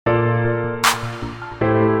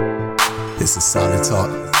This is solid talk.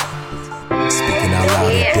 Speaking out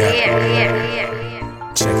loud in depth.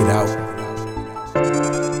 Check it out.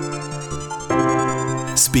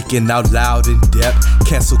 Speaking out loud in depth.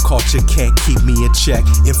 Cancel culture can't keep me in check.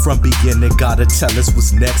 And from beginning, gotta tell us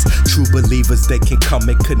what's next. True believers, they can come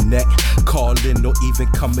and connect. Call in or even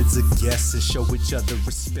come as a guest and show each other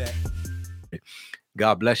respect.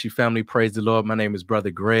 God bless you, family. Praise the Lord. My name is Brother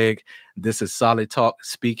Greg. This is Solid Talk,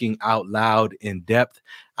 speaking out loud in depth.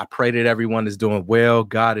 I pray that everyone is doing well.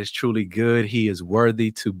 God is truly good. He is worthy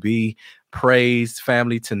to be praised.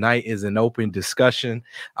 Family, tonight is an open discussion.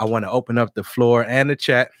 I want to open up the floor and the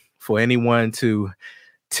chat for anyone to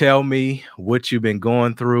tell me what you've been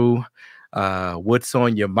going through, what's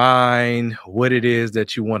on your mind, what it is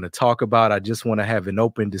that you want to talk about. I just want to have an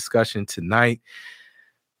open discussion tonight.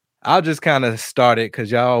 I'll just kind of start it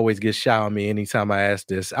because y'all always get shy on me anytime I ask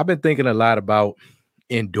this. I've been thinking a lot about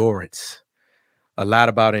endurance. I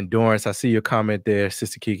see your comment there,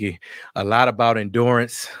 Sister Kiki. A lot about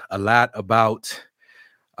endurance, a lot about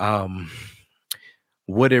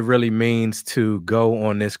what it really means to go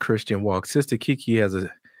on this Christian walk. Sister Kiki has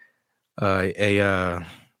a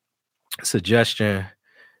suggestion.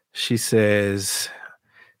 She says,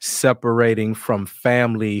 separating from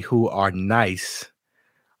family who are nice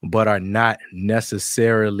but are not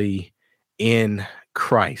necessarily in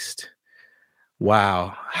Christ.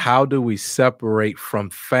 Wow. How do we separate from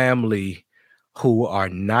family who are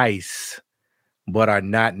nice but are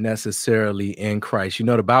not necessarily in Christ? You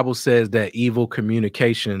know, the Bible says that evil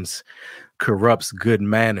communications corrupts good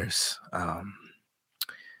manners.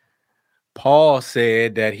 Paul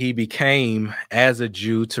said that he became as a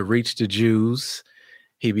Jew to reach the Jews.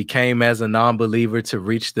 He became as a non-believer to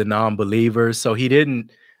reach the non-believers. So he didn't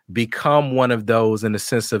become one of those in the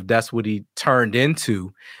sense of that's what he turned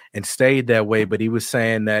into and stayed that way. But he was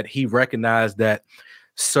saying that he recognized that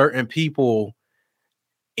certain people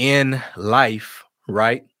in life,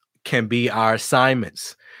 right, can be our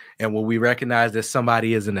assignments. And when we recognize that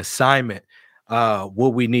somebody is an assignment,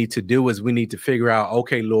 what we need to do is we need to figure out,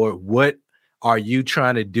 okay, Lord, what are you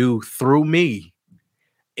trying to do through me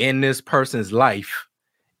in this person's life,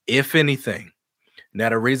 if anything? Now,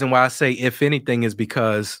 the reason why I say if anything is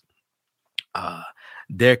because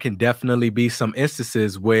there can definitely be some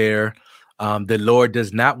instances where the Lord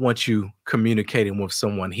does not want you communicating with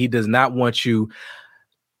someone. He does not want you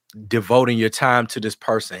devoting your time to this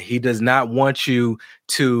person. He does not want you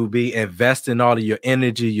to be investing all of your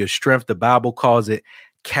energy, your strength. The Bible calls it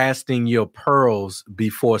casting your pearls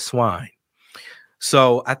before swine.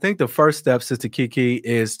 So I think the first step, Sister Kiki,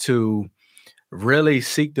 is to really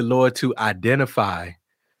seek the Lord to identify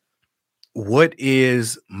what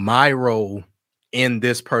is my role in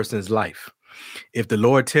this person's life. If the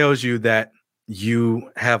Lord tells you that you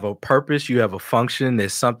have a purpose, you have a function,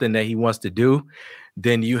 there's something that he wants to do,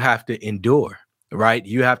 then you have to endure, right?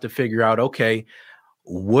 You have to figure out, okay,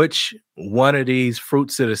 which one of these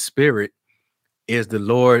fruits of the Spirit is the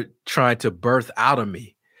Lord trying to birth out of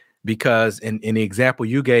me? Because in the example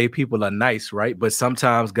you gave, people are nice, right? But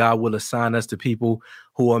sometimes God will assign us to people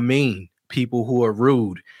who are mean, people who are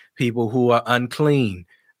rude, people who are unclean,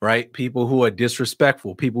 right? People who are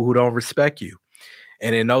disrespectful, people who don't respect you.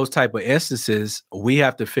 And in those type of instances, we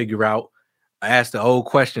have to figure out, ask the old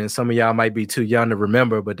question. Some of y'all might be too young to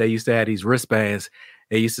remember, but they used to have these wristbands.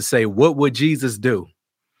 They used to say, what would Jesus do?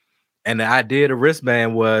 And the idea of the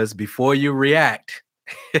wristband was, before you react,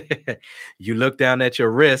 you look down at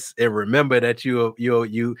your wrist and remember that you're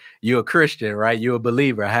a Christian, right? You're a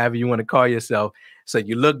believer, however you want to call yourself. So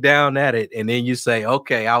you look down at it and then you say,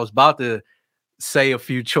 okay, I was about to say a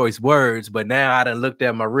few choice words, but now I done looked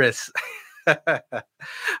at my wrist.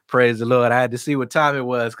 Praise the Lord. I had to see what time it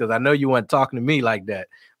was because I know you weren't talking to me like that.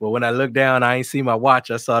 But when I looked down, I ain't see my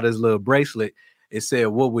watch. I saw this little bracelet. It said,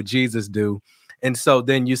 what would Jesus do? And so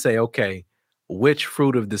then you say, okay, which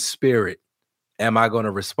fruit of the Spirit am I going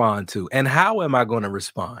to respond to? And how am I going to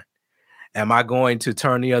respond? Am I going to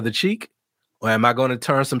turn the other cheek, or am I going to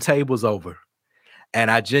turn some tables over? And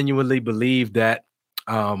I genuinely believe that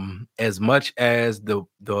as much as the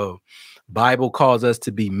Bible calls us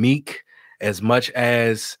to be meek, as much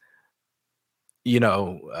as,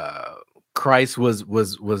 Christ was,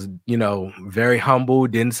 very humble,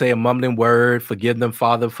 didn't say a mumbling word, forgive them,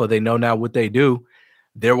 Father, for they know not what they do.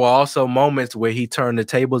 There were also moments where he turned the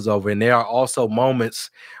tables over. And there are also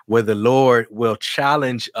moments where the Lord will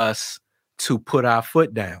challenge us to put our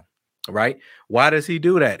foot down, right? Why does he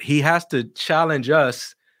do that? He has to challenge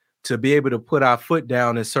us to be able to put our foot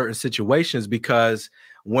down in certain situations, because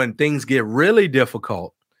when things get really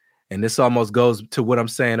difficult, and this almost goes to what I'm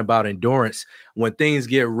saying about endurance, when things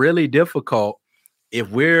get really difficult, if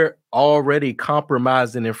we're already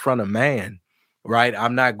compromising in front of man, right? Uh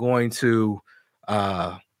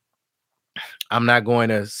I'm not going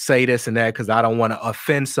to say this and that because I don't want to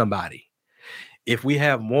offend somebody. If we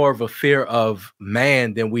have more of a fear of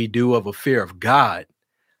man than we do of a fear of God,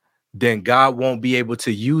 then God won't be able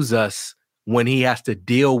to use us when he has to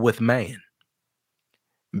deal with man,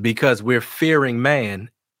 because we're fearing man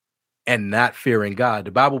and not fearing God.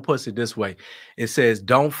 The Bible puts it this way. It says,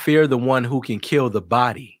 don't fear the one who can kill the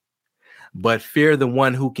body, but fear the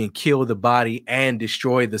one who can kill the body and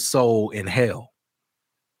destroy the soul in hell.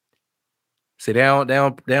 See, they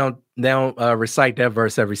don't recite that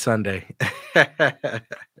verse every Sunday.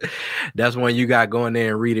 That's when you got to go in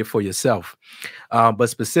there and read it for yourself. But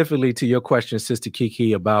specifically to your question, Sister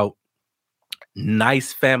Kiki, about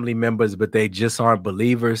nice family members, but they just aren't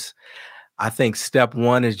believers. I think step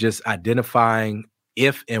one is just identifying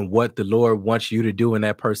if and what the Lord wants you to do in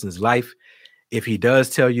that person's life. If he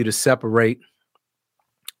does tell you to separate,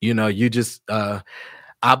 you just, I'm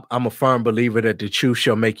a firm believer that the truth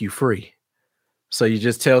shall make you free. So you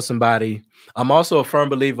just tell somebody. I'm also a firm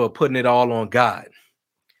believer of putting it all on God,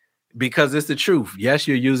 because it's the truth. Yes,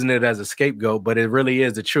 you're using it as a scapegoat, but it really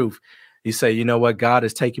is the truth. You say, you know what, God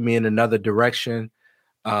is taking me in another direction.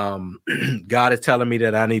 God is telling me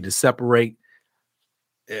that I need to separate.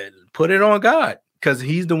 Put it on God, because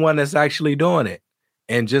he's the one that's actually doing it.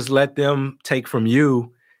 And just let them take from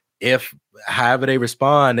you. If however they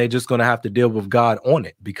respond, they're just going to have to deal with God on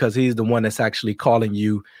it, because he's the one that's actually calling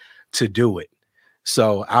you to do it.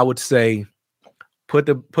 So I would say put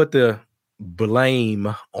the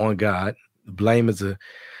blame on God. Blame is a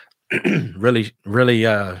really, really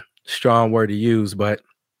strong word to use, but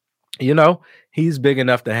he's big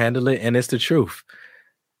enough to handle it, and it's the truth.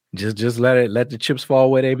 Just let the chips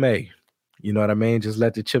fall where they may. You know what I mean? Just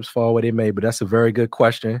let the chips fall where they may. But that's a very good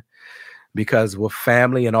question, because with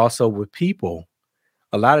family and also with people,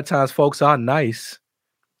 a lot of times folks are nice,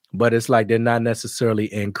 but it's like they're not necessarily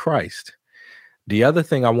in Christ. The other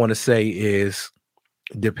thing I want to say is,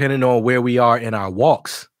 depending on where we are in our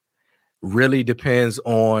walks, really depends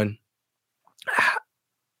on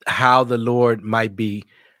how the Lord might be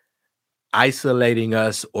isolating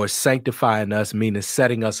us or sanctifying us, meaning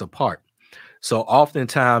setting us apart. So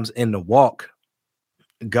oftentimes in the walk,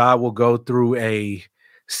 God will go through a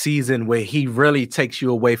season where he really takes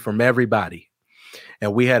you away from everybody.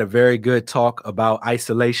 And we had a very good talk about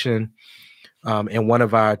isolation in one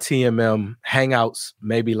of our TMM hangouts,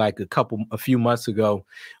 maybe like a few months ago.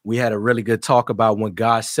 We had a really good talk about when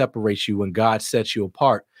God separates you, when God sets you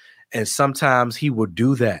apart. And sometimes he will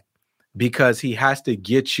do that because he has to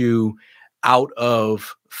get you out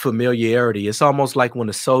of familiarity. It's almost like when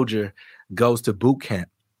a soldier goes to boot camp.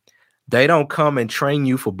 They don't come and train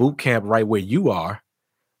you for boot camp right where you are.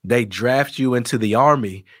 They draft you into the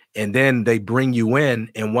army, and then they bring you in.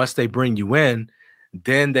 And once they bring you in,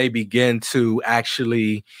 then they begin to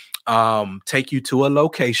actually take you to a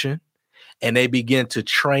location, and they begin to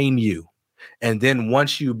train you. And then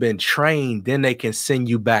once you've been trained, then they can send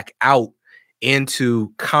you back out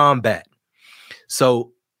into combat.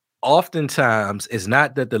 So oftentimes it's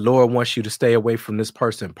not that the Lord wants you to stay away from this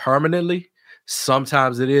person permanently.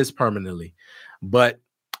 Sometimes it is permanently, but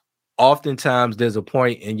oftentimes there's a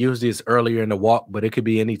point, and usually it's earlier in the walk, but it could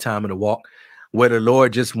be any time in the walk, where the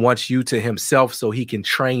Lord just wants you to himself so he can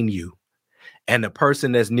train you. And the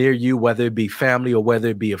person that's near you, whether it be family or whether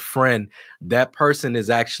it be a friend, that person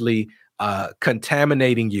is actually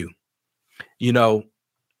contaminating you. In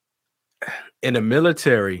the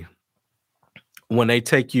military, when they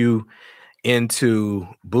take you into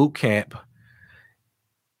boot camp,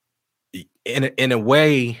 in a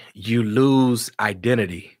way, you lose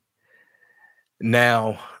identity.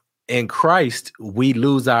 Now, in Christ, we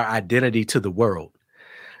lose our identity to the world.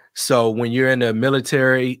 So when you're in the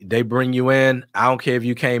military, they bring you in. I don't care if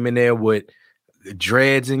you came in there with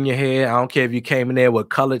dreads in your hair. I don't care if you came in there with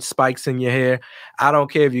colored spikes in your hair. I don't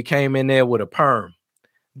care if you came in there with a perm.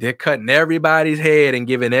 They're cutting everybody's head and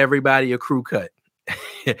giving everybody a crew cut.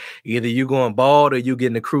 Either you going bald or you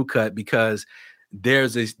getting a crew cut, because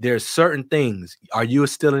there's certain things. Are you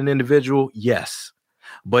still an individual? Yes.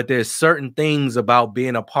 But there's certain things about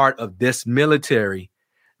being a part of this military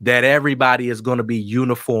that everybody is going to be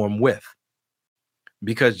uniform with,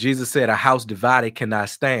 because Jesus said a house divided cannot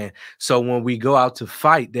stand. So when we go out to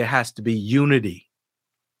fight, there has to be unity.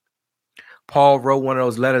 Paul wrote one of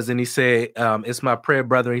those letters and he said, it's my prayer,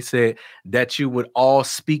 brother. He said that you would all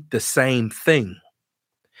speak the same thing.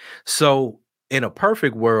 So in a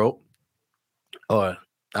perfect world, or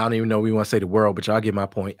I don't even know we want to say the world, but y'all get my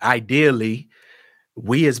point. Ideally,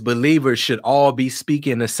 we as believers should all be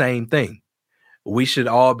speaking the same thing. We should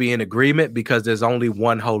all be in agreement because there's only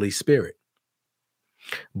one Holy Spirit.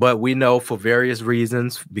 But we know for various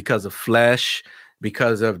reasons, because of flesh,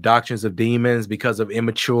 because of doctrines of demons, because of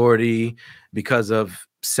immaturity, because of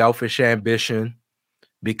selfish ambition,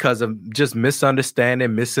 because of just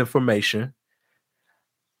misunderstanding, misinformation,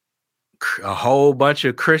 a whole bunch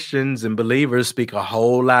of Christians and believers speak a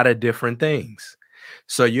whole lot of different things.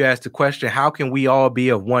 So you ask the question, how can we all be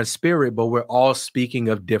of one spirit, but we're all speaking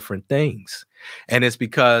of different things? And it's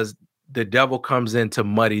because the devil comes in to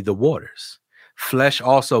muddy the waters. Flesh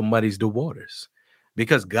also muddies the waters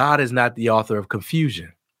because God is not the author of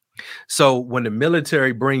confusion. So when the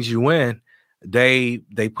military brings you in, they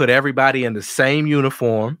put everybody in the same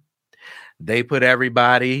uniform. They put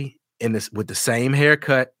everybody in this with the same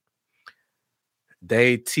haircut.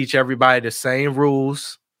 They teach everybody the same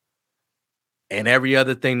rules and every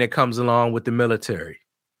other thing that comes along with the military.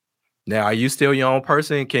 Now, are you still your own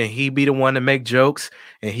person? Can he be the one to make jokes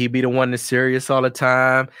and he be the one that's serious all the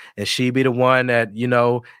time? And she be the one that,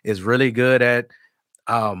 is really good at,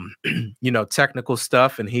 technical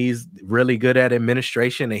stuff, and he's really good at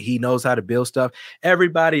administration and he knows how to build stuff.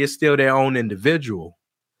 Everybody is still their own individual,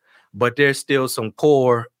 but there's still some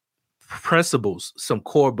core principles, some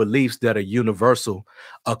core beliefs that are universal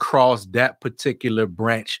across that particular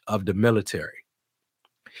branch of the military.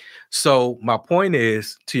 So my point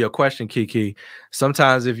is, to your question, Kiki,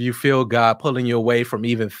 sometimes if you feel God pulling you away from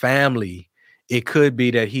even family, it could be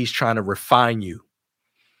that he's trying to refine you.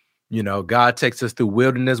 God takes us through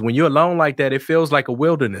wilderness. When you're alone like that, it feels like a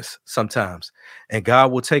wilderness sometimes. And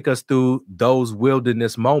God will take us through those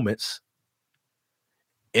wilderness moments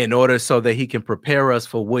in order so that he can prepare us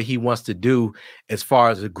for what he wants to do as far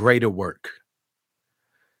as a greater work.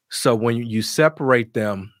 So when you separate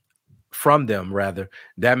them from them, rather,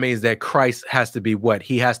 that means that Christ has to be what?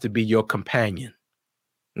 He has to be your companion.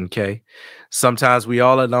 Okay. Sometimes we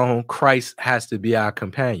all alone. Christ has to be our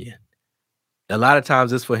companion. A lot of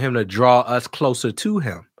times it's for him to draw us closer to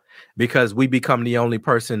him because we become the only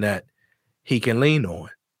person that he can lean on.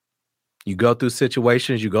 You go through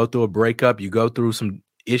situations, you go through a breakup, you go through some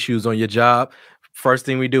issues on your job. First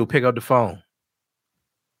thing we do, pick up the phone.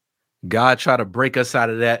 God try to break us out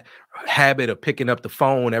of that habit of picking up the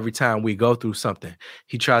phone every time we go through something.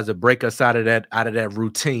 He tries to break us out of that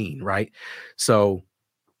routine, right? So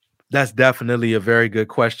that's definitely a very good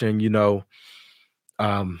question,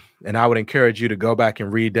 and I would encourage you to go back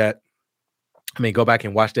and read that. Go back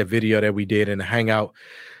and watch that video that we did in the Hangout,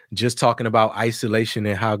 just talking about isolation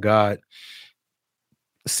and how God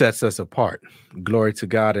sets us apart. Glory to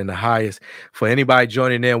God in the highest. For anybody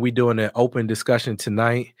joining in, we're doing an open discussion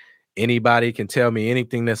tonight. Anybody can tell me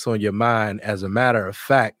anything that's on your mind. As a matter of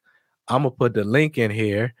fact, I'm going to put the link in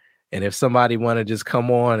here. And if somebody want to just come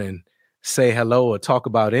on and say hello or talk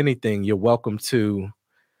about anything, you're welcome to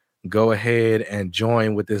go ahead and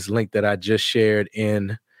join with this link that I just shared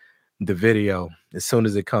in the video as soon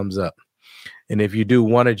as it comes up. And if you do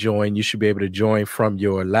want to join, you should be able to join from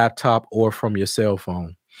your laptop or from your cell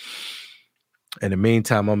phone. In the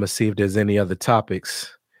meantime, I'm going to see if there's any other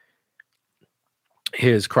topics.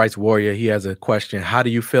 Here's Christ Warrior. He has a question. How do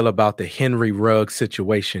you feel about the Henry Ruggs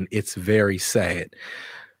situation? It's very sad.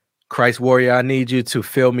 Christ Warrior, I need you to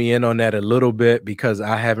fill me in on that a little bit because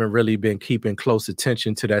I haven't really been keeping close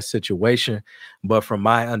attention to that situation. But from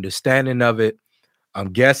my understanding of it,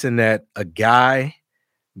 I'm guessing that a guy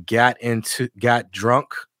got drunk.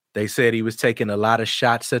 They said he was taking a lot of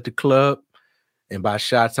shots at the club. And by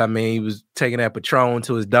shots, I mean he was taking that Patron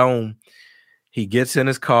to his dome. He gets in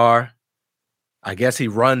his car. I guess he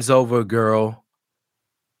runs over a girl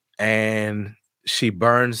and she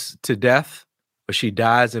burns to death, or she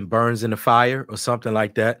dies and burns in the fire or something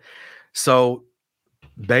like that. So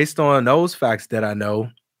based on those facts that I know,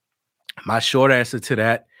 my short answer to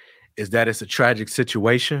that is that it's a tragic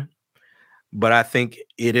situation, but I think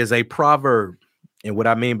it is a proverb. And what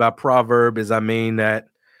I mean by proverb is I mean that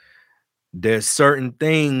there's certain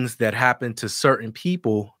things that happen to certain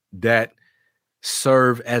people that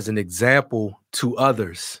serve as an example to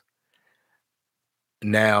others.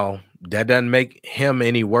 Now, that doesn't make him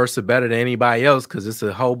any worse or better than anybody else because it's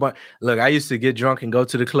a whole bunch. Look, I used to get drunk and go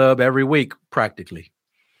to the club every week, practically.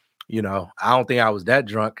 I don't think I was that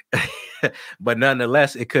drunk, but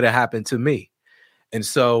nonetheless, it could have happened to me. And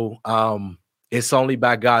so it's only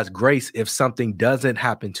by God's grace if something doesn't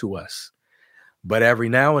happen to us. But every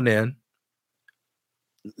now and then,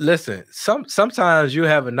 listen, sometimes you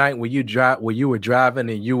have a night where you were driving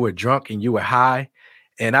and you were drunk and you were high.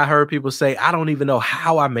 And I heard people say, I don't even know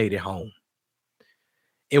how I made it home.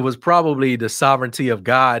 It was probably the sovereignty of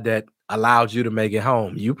God that allowed you to make it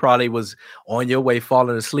home. You probably was on your way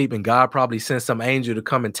falling asleep, and God probably sent some angel to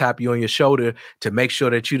come and tap you on your shoulder to make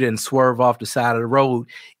sure that you didn't swerve off the side of the road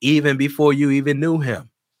even before you even knew him.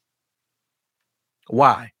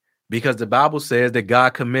 Why? Because the Bible says that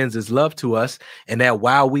God commends his love to us, and that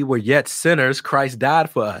while we were yet sinners, Christ died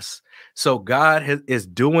for us. So God is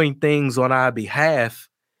doing things on our behalf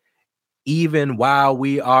even while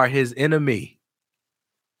we are his enemy.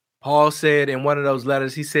 Paul said in one of those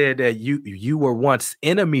letters, he said that you were once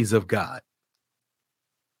enemies of God.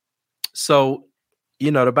 So,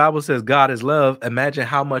 the Bible says God is love. Imagine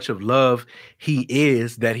how much of love he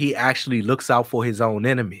is, that he actually looks out for his own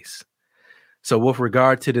enemies. So with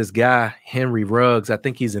regard to this guy, Henry Ruggs, I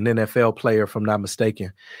think he's an NFL player, if I'm not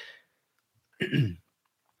mistaken.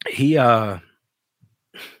 He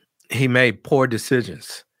made poor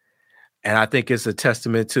decisions. And I think it's a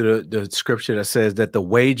testament to the scripture that says that the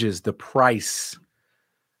wages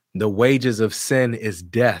of sin is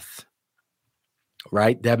death,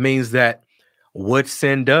 right? That means that what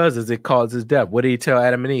sin does is it causes death. What did he tell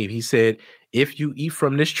Adam and Eve? He said, if you eat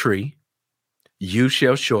from this tree, you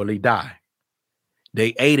shall surely die.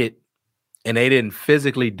 They ate it, and they didn't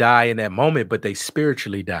physically die in that moment, but they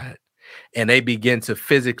spiritually died, and they began to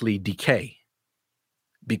physically decay,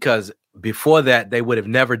 because before that, they would have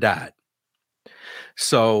never died.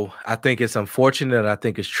 So I think it's unfortunate. I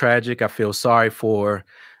think it's tragic. I feel sorry for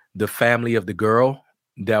the family of the girl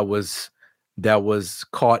that was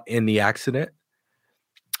caught in the accident.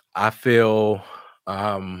 I feel,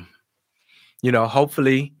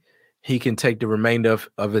 hopefully he can take the remainder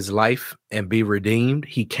of his life and be redeemed.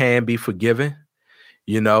 He can be forgiven.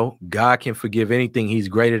 God can forgive anything. He's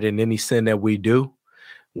greater than any sin that we do.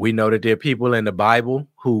 We know that there are people in the Bible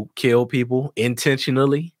who kill people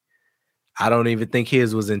intentionally. I don't even think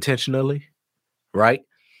his was intentionally, right?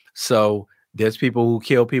 So there's people who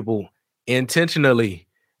kill people intentionally,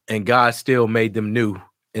 and God still made them new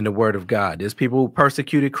in the word of God. There's people who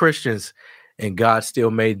persecuted Christians, and God still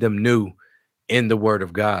made them new in the word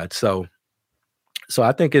of God. So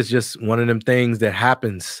I think it's just one of them things that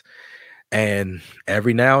happens, and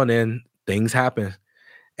every now and then things happen.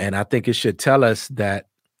 And I think it should tell us that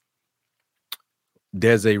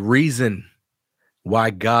there's a reason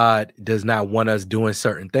why God does not want us doing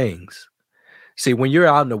certain things. See, when you're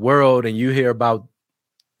out in the world and you hear about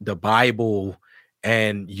the Bible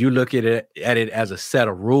and you look at it as a set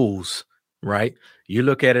of rules, right? You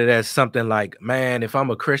look at it as something like, man, if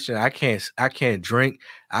I'm a Christian, I can't drink,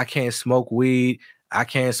 I can't smoke weed, I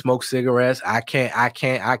can't smoke cigarettes, I can't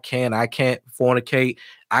fornicate,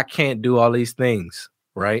 I can't do all these things,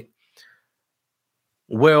 right?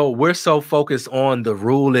 Well, we're so focused on the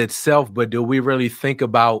rule itself, but do we really think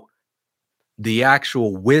about the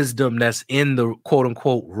actual wisdom that's in the quote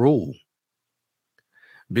unquote rule?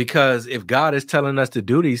 Because if God is telling us to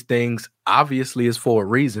do these things, obviously it's for a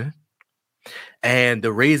reason. And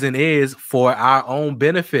the reason is for our own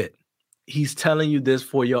benefit. He's telling you this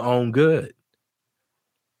for your own good.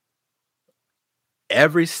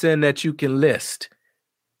 Every sin that you can list,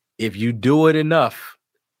 if you do it enough,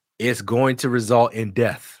 it's going to result in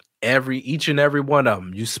death. Each and every one of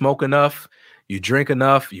them. You smoke enough, you drink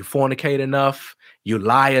enough, you fornicate enough, you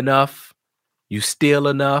lie enough, you steal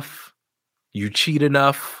enough, you cheat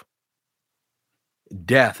enough.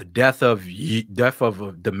 Death of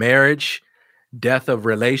the marriage, death of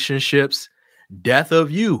relationships, death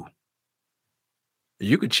of you.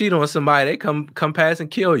 You could cheat on somebody, they come past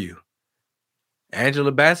and kill you.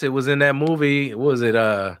 Angela Bassett was in that movie. What was it?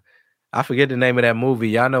 I forget the name of that movie.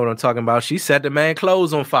 Y'all know what I'm talking about. She set the man's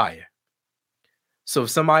clothes on fire. So if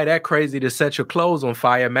somebody that crazy to set your clothes on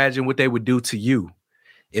fire, imagine what they would do to you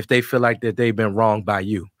if they feel like that they've been wronged by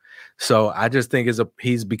you. So I just think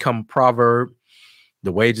he's become a proverb.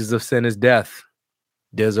 The wages of sin is death.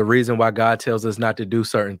 There's a reason why God tells us not to do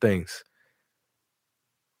certain things.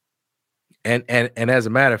 And as a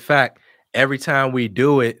matter of fact, every time we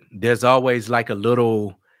do it, there's always like a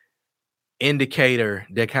little indicator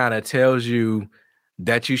that kind of tells you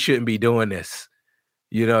that you shouldn't be doing this.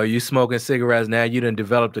 You smoking cigarettes, now you done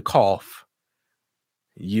developed a cough.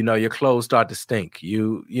 Your clothes start to stink.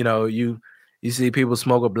 You see people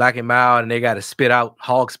smoke a Black and Mild and they got to spit out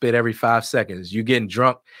hog spit every 5 seconds. You getting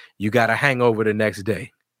drunk, you got a hangover the next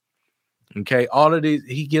day. Okay, all of these,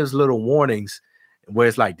 he gives little warnings where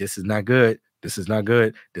it's like, this is not good, this is not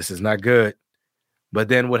good, this is not good. But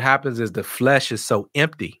then what happens is the flesh is so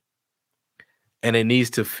empty and it needs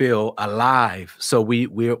to feel alive. So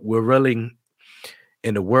we're willing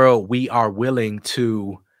in the world, we are willing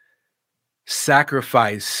to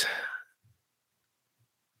sacrifice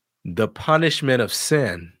the punishment of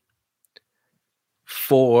sin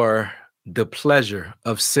for the pleasure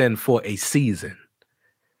of sin for a season,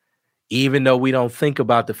 even though we don't think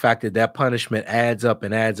about the fact that that punishment adds up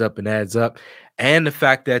and adds up and adds up, and the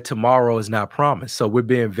fact that tomorrow is not promised. So we're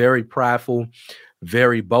being very prideful,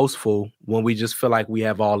 very boastful when we just feel like we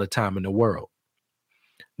have all the time in the world.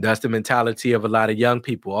 That's the mentality of a lot of young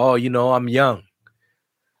people. Oh, I'm young.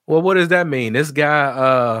 Well, what does that mean? This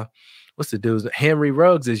guy, what's the dude's? Henry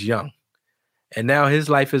Ruggs is young, and now his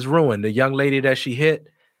life is ruined. The young lady that she hit,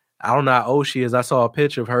 I don't know how old she is. I saw a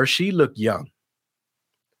picture of her. She looked young.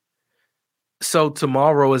 So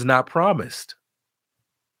tomorrow is not promised.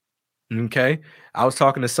 Okay. I was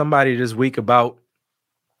talking to somebody this week about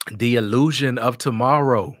the illusion of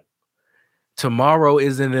tomorrow. Tomorrow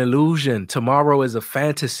is an illusion. Tomorrow is a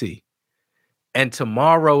fantasy. And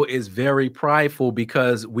tomorrow is very prideful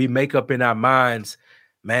because we make up in our minds,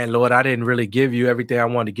 man, Lord, I didn't really give you everything I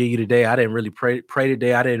wanted to give you today. I didn't really pray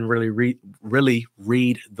today. I didn't really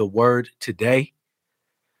read the word today.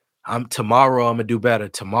 Tomorrow I'm gonna do better.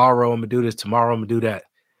 Tomorrow I'm gonna do this. Tomorrow I'm gonna do that.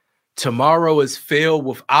 Tomorrow is filled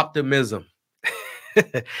with optimism.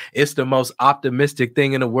 It's the most optimistic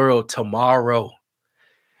thing in the world. Tomorrow.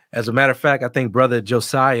 As a matter of fact, I think Brother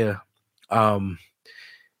Josiah,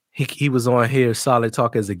 he was on here, Solid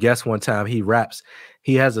Talk, as a guest one time. He raps.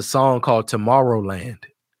 He has a song called Tomorrowland.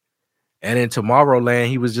 And in Tomorrowland,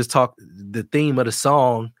 he was just the theme of the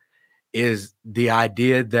song is the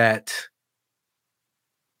idea that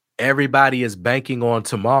everybody is banking on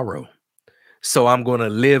tomorrow. So I'm going to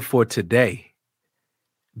live for today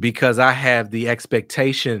because I have the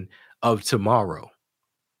expectation of tomorrow.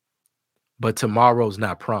 But tomorrow's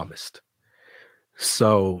not promised.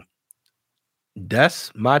 So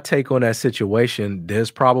that's my take on that situation.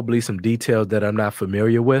 There's probably some details that I'm not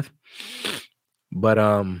familiar with. But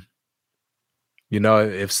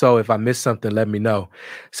if I miss something, let me know.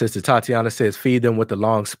 Sister Tatiana says, feed them with the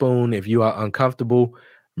long spoon. If you are uncomfortable,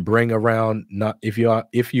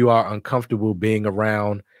 if you are uncomfortable being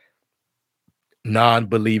around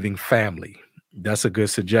non-believing family. That's a good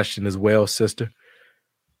suggestion as well, sister.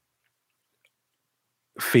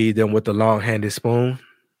 Feed them with the long-handed spoon.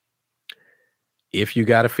 If you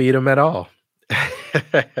got to feed them at all.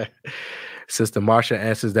 Sister Marsha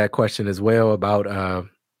answers that question as well about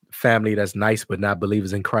family that's nice but not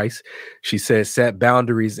believers in Christ. She says, set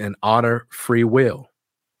boundaries and honor free will.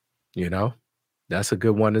 That's a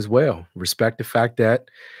good one as well. Respect the fact that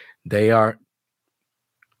they are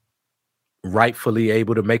rightfully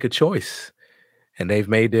able to make a choice, and they've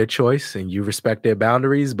made their choice, and you respect their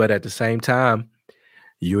boundaries, but at the same time,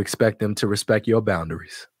 you expect them to respect your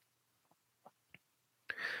boundaries.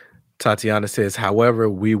 Tatiana says, however,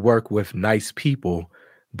 we work with nice people,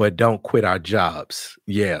 but don't quit our jobs.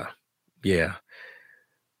 Yeah. We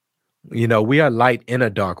are light in a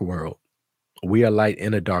dark world. We are light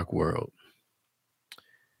in a dark world.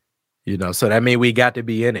 So that means we got to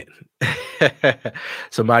be in it.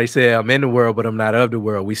 Somebody said, I'm in the world, but I'm not of the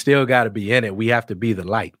world. We still got to be in it. We have to be the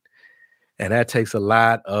light. And that takes a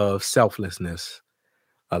lot of selflessness.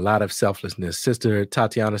 Sister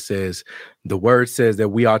Tatiana says, the word says that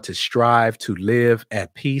we are to strive to live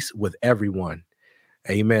at peace with everyone.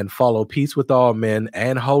 Amen. Follow peace with all men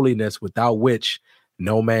and holiness, without which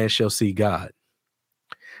no man shall see God.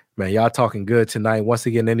 Man, y'all talking good tonight. Once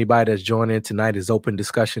again, anybody that's joining tonight is open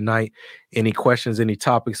discussion night. Any questions, any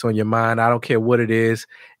topics on your mind? I don't care what it is.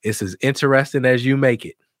 It's as interesting as you make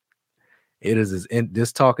it.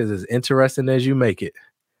 This talk is as interesting as you make it.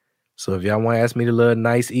 So if y'all want to ask me the little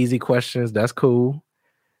nice, easy questions, that's cool.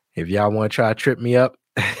 If y'all want to try to trip me up,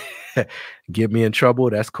 get me in trouble,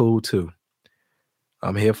 that's cool too.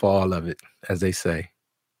 I'm here for all of it, as they say.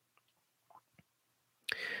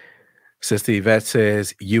 Sister Yvette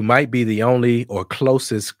says, you might be the only or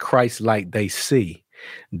closest Christ-like they see.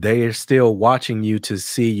 They are still watching you to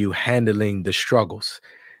see you handling the struggles.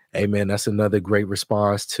 Amen. That's another great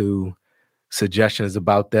response to suggestions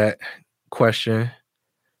about that question.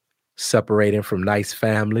 Separating from nice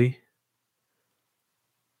family.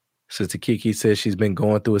 Sister Kiki says she's been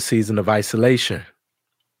going through a season of isolation,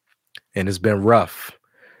 and it's been rough.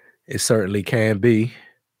 It certainly can be.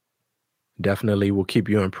 Definitely will keep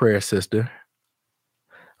you in prayer, sister.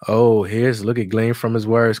 Oh, look at Glean from his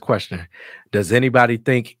words question. Does anybody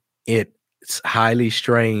think it's highly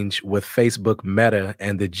strange with Facebook Meta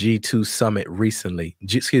and the G2 summit recently?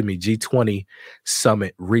 G20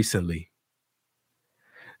 summit recently.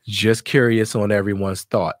 Just curious on everyone's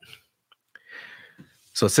thought.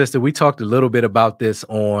 So, sister, we talked a little bit about this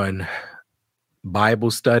on Bible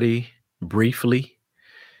study briefly.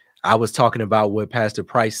 I was talking about what Pastor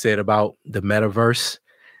Price said about the metaverse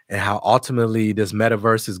and how ultimately this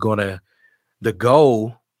metaverse is the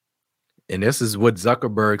goal And this is what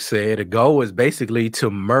Zuckerberg said. The goal is basically to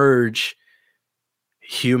merge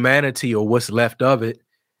humanity, or what's left of it,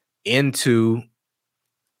 into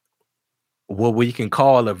what we can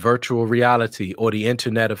call a virtual reality, or the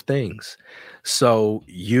Internet of Things. So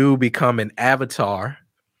you become an avatar,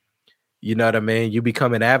 you know what I mean? You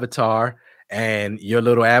become an avatar, and your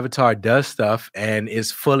little avatar does stuff and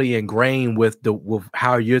is fully ingrained with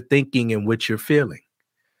how you're thinking and what you're feeling.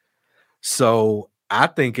 So I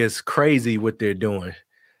think it's crazy what they're doing.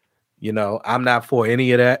 I'm not for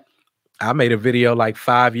any of that. I made a video like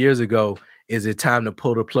 5 years ago. Is it time to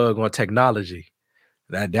pull the plug on technology?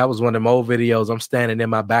 That was one of them old videos. I'm standing in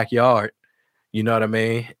my backyard. You know what I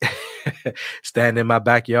mean? Standing in my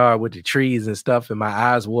backyard with the trees and stuff, and my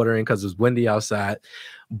eyes watering because it's windy outside.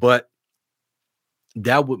 But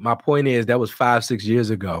my point is, that was 5-6 years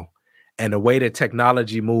ago. And the way that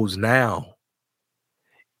technology moves now,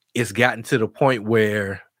 it's gotten to the point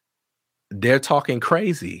where they're talking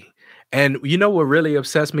crazy. And you know what really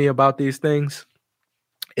upsets me about these things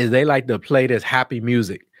is they like to play this happy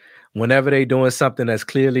music whenever they doing something that's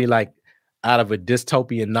clearly like out of a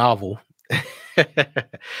dystopian novel.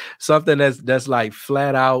 Something that's like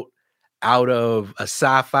flat out of a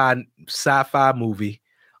sci-fi movie.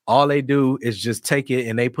 All they do is just take it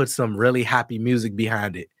and they put some really happy music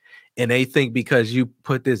behind it. And they think because you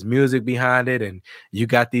put this music behind it and you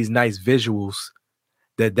got these nice visuals,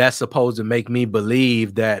 that's supposed to make me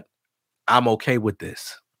believe that I'm okay with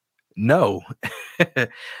this. No.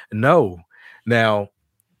 No. Now,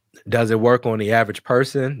 does it work on the average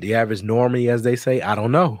person, the average normie, as they say? I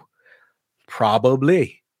don't know.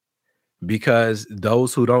 Probably. Because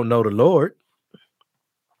those who don't know the Lord,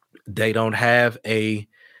 they don't have a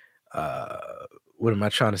what am I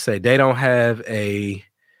trying to say? They don't have a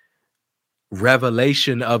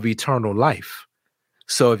revelation of eternal life.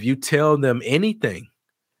 So if you tell them anything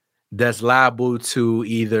that's liable to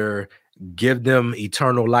either give them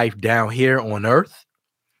eternal life down here on earth,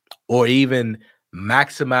 or even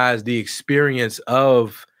maximize the experience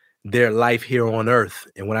of their life here on earth.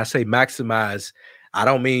 And when I say maximize, I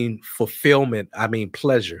don't mean fulfillment, I mean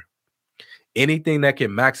pleasure. Anything that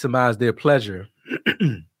can maximize their pleasure,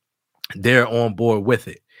 they're on board with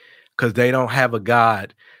it, because they don't have a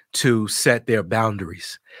God to set their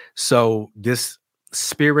boundaries. So this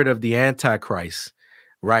spirit of the Antichrist,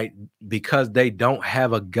 right? Because they don't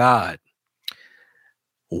have a God,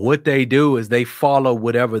 what they do is they follow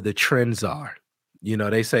whatever the trends are.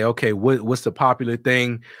 They say, okay, what's the popular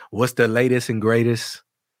thing? What's the latest and greatest?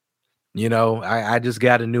 I just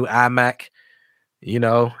got a new iMac.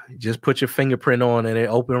 Just put your fingerprint on and it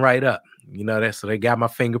open right up. So they got my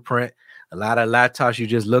fingerprint. A lot of laptops, you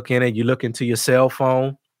just look in it, you look into your cell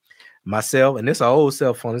phone. Myself, and it's an old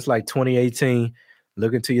cell phone, it's like 2018.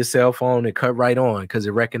 Look into your cell phone and cut right on because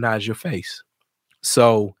it recognizes your face.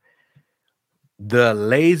 So the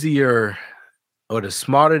lazier or the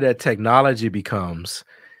smarter that technology becomes,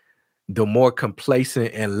 the more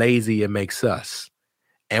complacent and lazy it makes us.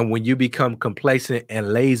 And when you become complacent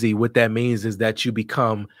and lazy, what that means is that you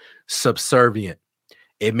become subservient.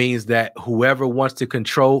 It means that whoever's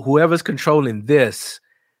controlling this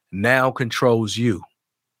now controls you,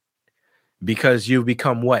 because you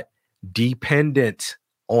become what? Dependent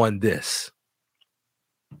on this.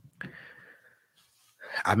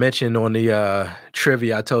 I mentioned on the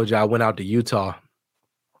trivia, I told you I went out to Utah.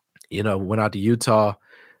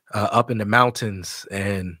 Up in the mountains.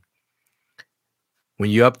 And when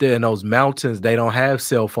you're up there in those mountains, they don't have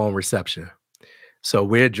cell phone reception. So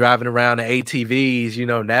we're driving around the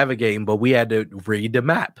ATVs, navigating, but we had to read the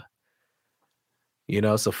map.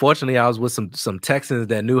 So fortunately I was with some Texans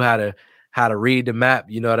that knew how to read the map,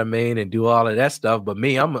 you know what I mean, and do all of that stuff. But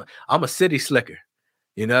me, I'm a city slicker.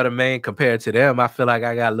 You know what I mean? Compared to them, I feel like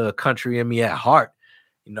I got a little country in me at heart.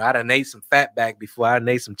 I done ate some fatback before. I done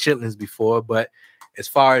ate some chitlins before. But as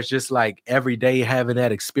far as just like every day having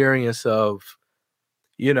that experience of,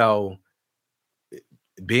 being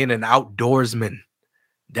an outdoorsman,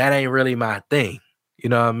 that ain't really my thing. You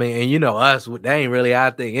know what I mean? And us, that ain't really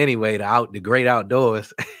our thing anyway, the great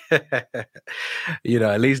outdoors. At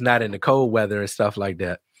least not in the cold weather and stuff like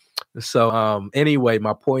that. So anyway,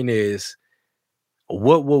 my point is,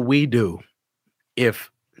 what will we do if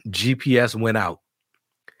GPS went out?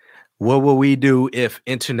 What will we do if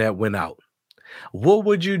internet went out? What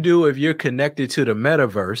would you do if you're connected to the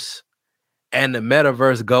metaverse and the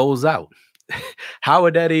metaverse goes out? How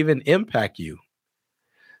would that even impact you?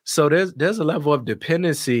 So there's a level of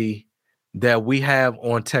dependency that we have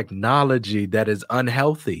on technology that is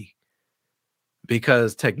unhealthy,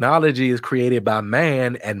 because technology is created by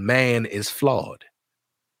man and man is flawed.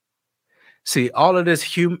 See, all of this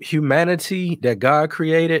humanity that God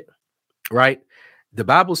created, right? The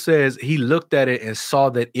Bible says he looked at it and saw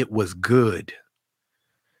that it was good,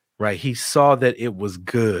 right? He saw that it was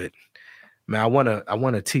good. Man, I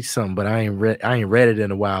wanna teach something, but I ain't read it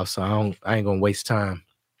in a while, so I ain't gonna waste time.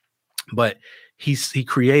 But he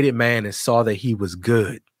created man and saw that he was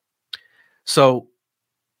good. So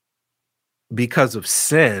because of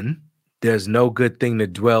sin, there's no good thing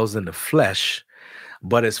that dwells in the flesh.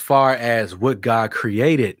 But as far as what God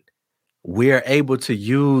created, we are able to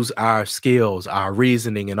use our skills, our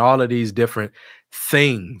reasoning, and all of these different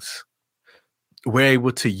things. We're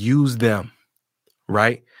able to use them,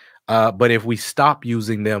 right? But if we stop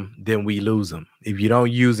using them, then we lose them. If you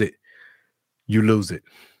don't use it, you lose it.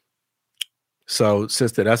 So,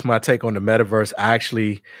 sister, that's my take on the metaverse. I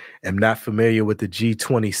actually am not familiar with the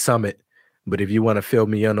G20 summit, but if you want to fill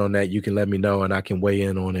me in on that, you can let me know and I can weigh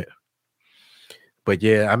in on it. But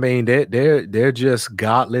yeah, I mean, they're just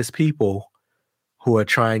godless people who are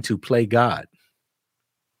trying to play God.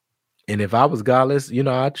 And if I was godless,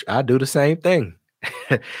 I'd do the same thing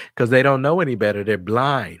because they don't know any better. They're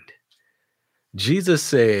blind. Jesus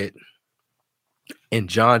said in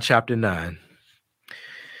John chapter 9,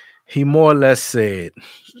 he more or less said,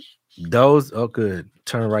 those, oh, good.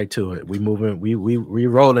 Turn right to it. We moving, we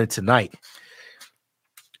rolling tonight.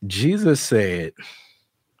 Jesus said,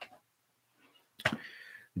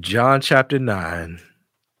 John chapter 9,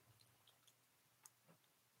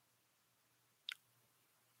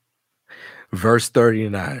 verse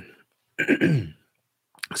 39.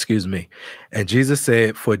 Excuse me. And Jesus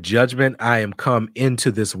said, for judgment I am come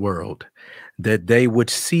into this world, that they would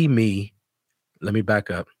see me. Let me back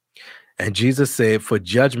up. And Jesus said, for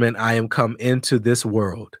judgment I am come into this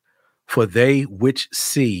world, for they which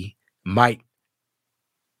see might.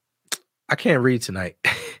 I can't read tonight.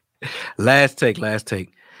 Last take.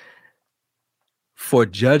 For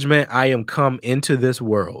judgment I am come into this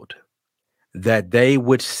world, that they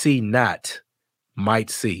which see not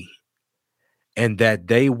might see, and that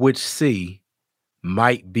they which see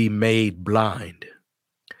might be made blind.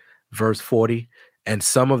 Verse 40, and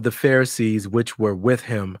some of the Pharisees which were with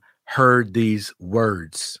him heard these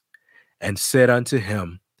words and said unto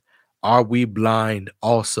him, are we blind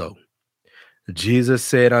also? Jesus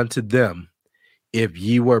said unto them, if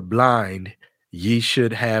ye were blind, ye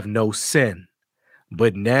should have no sin.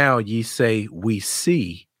 But now ye say, we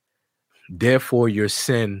see, therefore your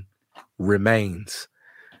sin remains.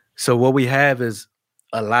 So what we have is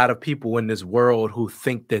a lot of people in this world who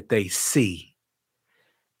think that they see.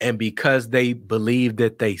 And because they believe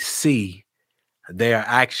that they see, they are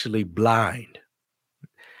actually blind.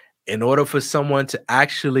 In order for someone to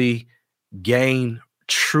actually gain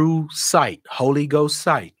true sight, Holy Ghost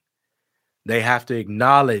sight, they have to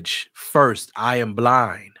acknowledge first, I am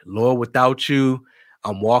blind. Lord, without you,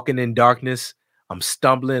 I'm walking in darkness. I'm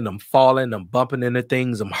stumbling, I'm falling, I'm bumping into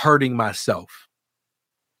things, I'm hurting myself.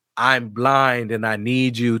 I'm blind and I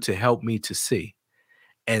need you to help me to see.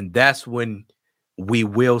 And that's when we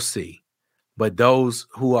will see. But those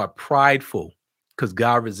who are prideful, because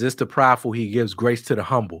God resists the prideful, he gives grace to the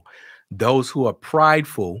humble. Those who are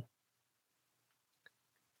prideful,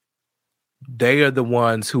 they are the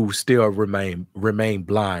ones who still remain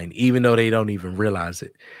blind, even though they don't even realize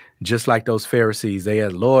it. Just like those Pharisees, they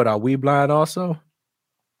had, Lord, are we blind also?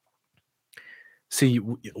 See,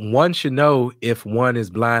 one should know if one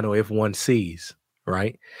is blind or if one sees,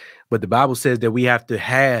 right? But the Bible says that we have to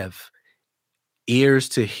have ears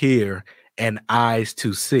to hear and eyes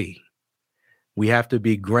to see. We have to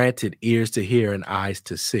be granted ears to hear and eyes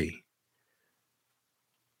to see.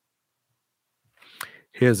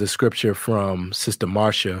 Here's a scripture from Sister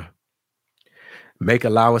Marcia. Make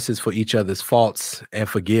allowances for each other's faults and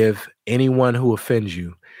forgive anyone who offends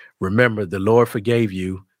you. Remember, the Lord forgave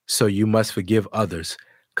you, so you must forgive others.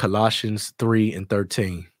 Colossians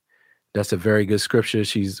 3:13. That's a very good scripture.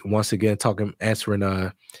 She's once again answering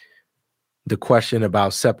the question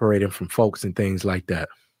about separating from folks and things like that.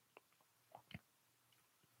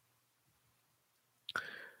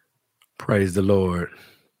 Praise the Lord.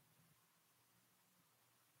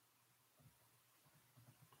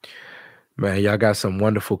 Man, y'all got some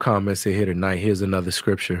wonderful comments in here tonight. Here's another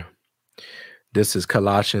scripture. This is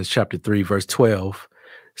Colossians chapter 3, verse 12.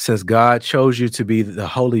 Since God chose you to be the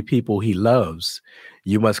holy people he loves,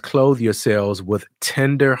 you must clothe yourselves with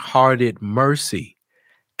tender-hearted mercy,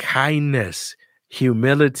 kindness,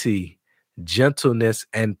 humility, gentleness,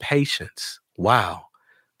 and patience. Wow.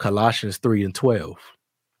 Colossians 3:12.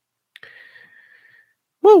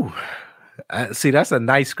 Woo. See, that's a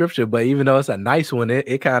nice scripture, but even though it's a nice one,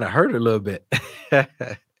 it kind of hurt a little bit.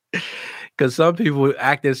 Because some people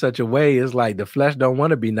act in such a way, it's like the flesh don't want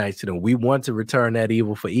to be nice to them. We want to return that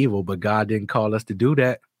evil for evil, but God didn't call us to do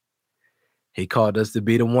that. He called us to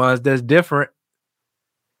be the ones that's different.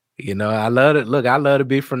 You know, I love it. Look, I love to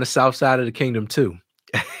be from the south side of the kingdom too.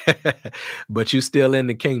 But you still in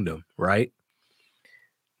the kingdom, right?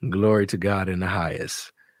 Glory to God in the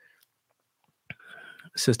highest.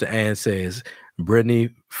 Sister Ann says,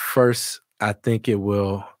 Brittany, first, I think it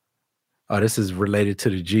will. Oh, this is related to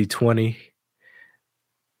the G20.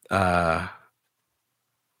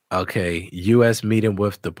 Okay, U.S. meeting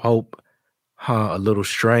with the Pope. A little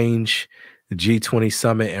strange. The G20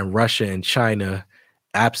 summit in Russia and China.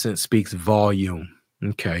 Absent speaks volume.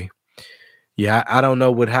 Okay. Yeah, I don't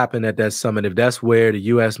know what happened at that summit. If that's where the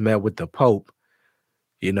U.S. met with the Pope,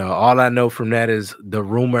 you know, all I know from that is the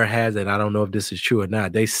rumor has it. I don't know if this is true or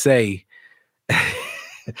not. They say,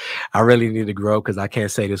 I really need to grow because I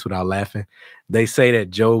can't say this without laughing. They say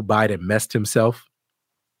that Joe Biden messed himself,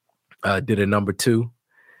 did a number 2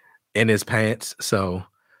 in his pants. So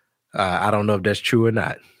I don't know if that's true or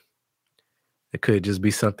not. It could just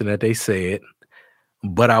be something that they said,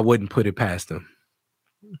 but I wouldn't put it past them.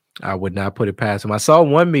 I would not put it past him. I saw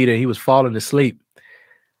one meeting, he was falling asleep.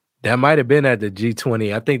 That might have been at the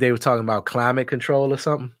G20. I think they were talking about climate control or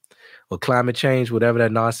something, or climate change, whatever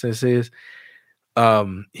that nonsense is.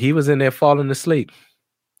 He was in there falling asleep.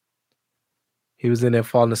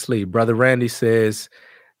 Brother Randy says,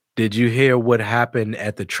 did you hear what happened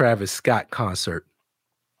at the Travis Scott concert?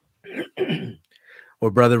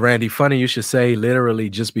 Well, Brother Randy, funny you should say, literally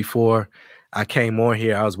just before I came on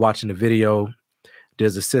here, I was watching the video.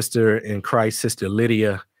 There's a sister in Christ, Sister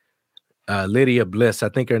Lydia Bliss. I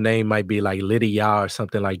think her name might be like Lydia or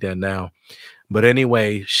something like that now. But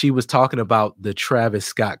anyway, she was talking about the Travis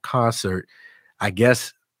Scott concert. I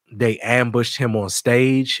guess they ambushed him on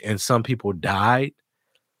stage and some people died.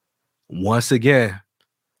 Once again,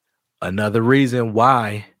 another reason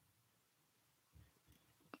why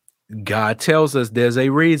God tells us there's a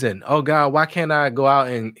reason. Oh God, why can't I go out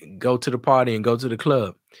and go to the party and go to the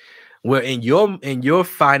club? Well, in your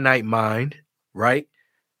finite mind, right?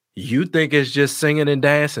 You think it's just singing and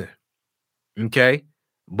dancing. Okay.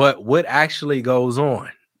 But what actually goes on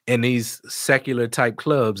in these secular type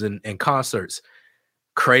clubs and concerts?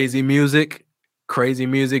 Crazy music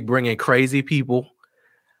bringing crazy people.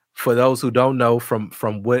 For those who don't know, from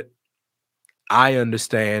what I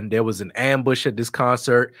understand, there was an ambush at this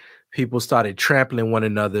concert. People started trampling one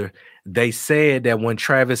another. They said that when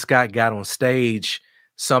Travis Scott got on stage,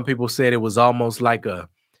 some people said it was almost like a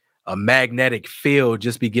magnetic field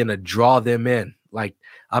just began to draw them in. Like,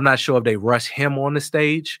 I'm not sure if they rushed him on the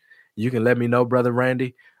stage. You can let me know, Brother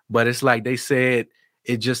Randy. But it's like they said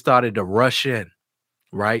it just started to rush in,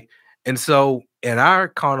 right? And so in our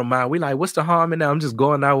carnal mind, we like, what's the harm in that? I'm just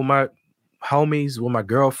going out with my homies, with my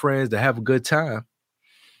girlfriends to have a good time.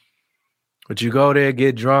 But you go there,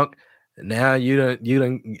 get drunk. Now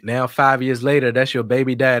now 5 years later, that's your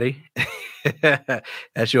baby daddy.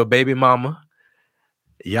 That's your baby mama.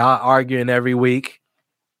 Y'all arguing every week.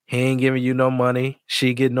 He ain't giving you no money.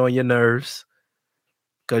 She getting on your nerves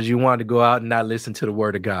because you want to go out and not listen to the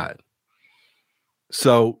word of God.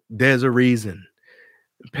 So there's a reason.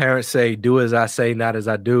 Parents say, do as I say, not as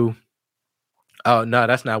I do. Oh, no,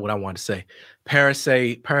 that's not what I want to say. Parents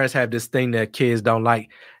have this thing that kids don't like.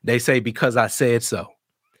 They say, because I said so.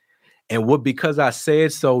 And what because I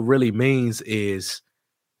said so really means is,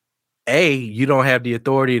 A, you don't have the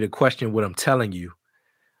authority to question what I'm telling you.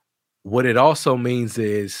 What it also means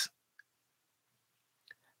is,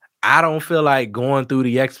 I don't feel like going through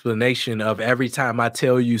the explanation of every time I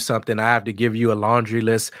tell you something, I have to give you a laundry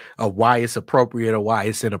list of why it's appropriate or why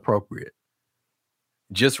it's inappropriate.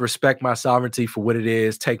 Just respect my sovereignty for what it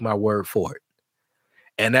is. Take my word for it.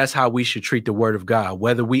 And that's how we should treat the word of God,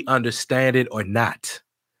 whether we understand it or not.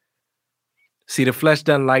 See, the flesh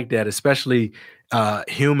doesn't like that, especially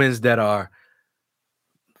humans that are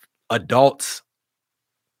adults.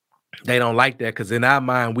 They don't like that because in our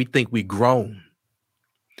mind, we think we grown.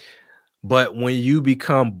 But when you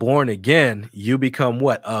become born again, you become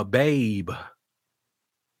what? A babe.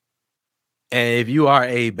 And if you are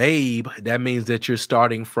a babe, that means that you're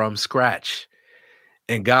starting from scratch.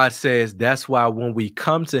 And God says that's why when we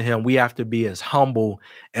come to him, we have to be as humble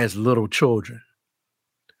as little children.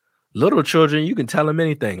 Little children, you can tell them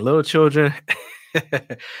anything. Little children,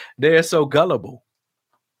 they're so gullible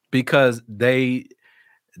because they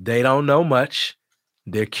don't know much.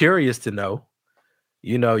 They're curious to know.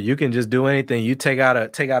 You know, you can just do anything. You take out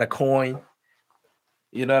a coin.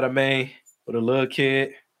 You know what I mean? With a little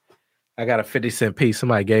kid. I got a 50-cent piece.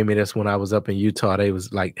 Somebody gave me this when I was up in Utah. They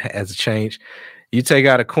was like, as a change. You take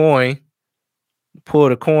out a coin Pull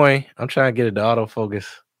the coin. I'm trying to get it to autofocus.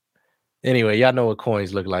 Anyway, y'all know what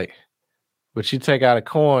coins look like. But you take out a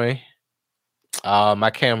coin.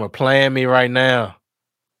 My camera playing me right now.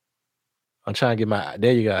 I'm trying to get my.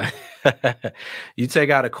 There you go. You take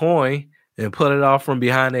out a coin and pull it off from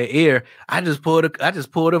behind their ear. I just pulled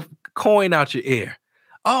a coin out your ear.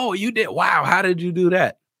 Oh, you did. Wow. How did you do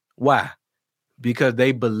that? Why? Because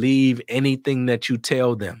they believe anything that you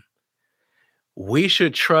tell them. We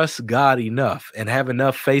should trust God enough and have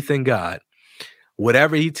enough faith in God.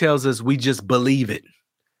 Whatever he tells us, we just believe it.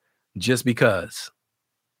 Just because.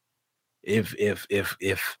 If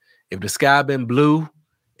the sky been blue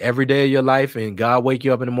every day of your life and God wake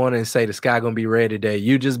you up in the morning and say the sky gonna be red today,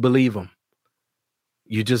 you just believe him.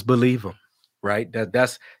 You just believe him, right?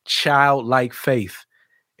 That's childlike faith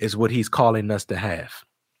is what he's calling us to have.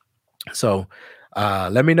 So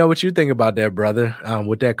let me know what you think about that, brother.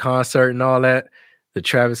 With that concert and all that, the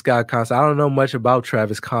Travis Scott concert. I don't know much about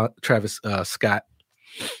Travis Scott.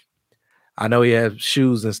 I know he has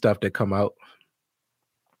shoes and stuff that come out.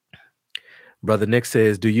 Brother Nick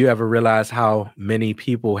says, do you ever realize how many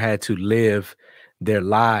people had to live their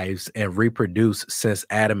lives and reproduce since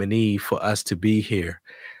Adam and Eve for us to be here?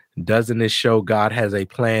 Doesn't it show God has a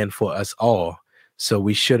plan for us all? So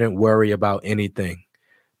we shouldn't worry about anything.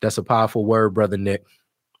 That's a powerful word, Brother Nick.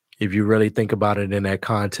 If you really think about it in that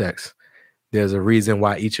context, there's a reason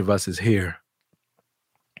why each of us is here.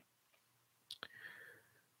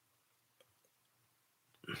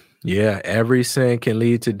 Yeah, every sin can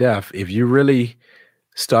lead to death. If you really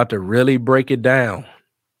start to really break it down,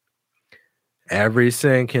 every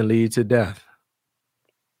sin can lead to death.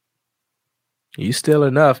 You steal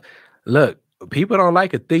enough. Look, people don't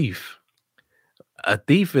like a thief. A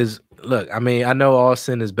thief is, look, I mean, I know all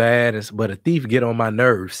sin is bad, but a thief get on my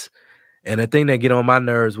nerves. And the thing that get on my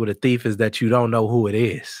nerves with a thief is that you don't know who it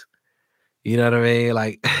is. You know what I mean?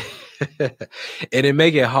 Like, and it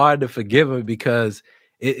make it hard to forgive him because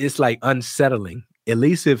it's like unsettling. At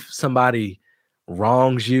least if somebody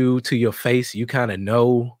wrongs you to your face, you kind of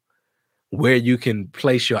know where you can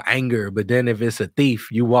place your anger. But then if it's a thief,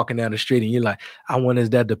 you walking down the street and you're like, I wonder,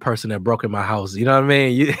 is that the person that broke in my house? You know what I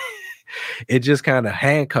mean? It just kind of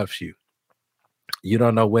handcuffs you. You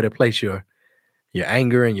don't know where to place your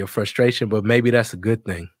anger and your frustration, but maybe that's a good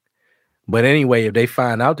thing. But anyway, if they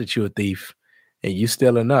find out that you're a thief and you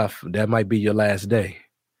steal enough, that might be your last day.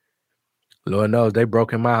 Lord knows they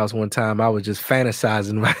broke in my house one time. I was just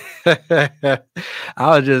fantasizing.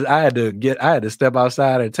 I had to step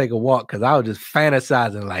outside and take a walk because I was just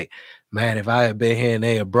fantasizing like, man, if I had been here and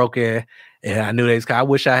they had broken and I knew I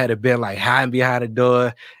wish I had been like hiding behind the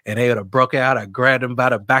door and they would have broke out. I grabbed them by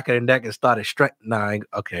the back of the neck and started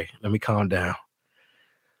okay, let me calm down.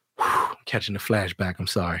 Whew, catching the flashback. I'm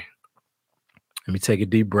sorry. Let me take a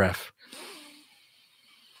deep breath.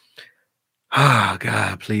 Ah,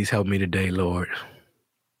 God, please help me today, Lord.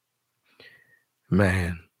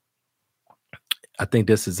 Man, I think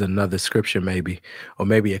this is another scripture maybe, or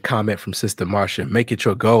maybe a comment from Sister Marcia. Make it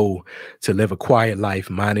your goal to live a quiet life,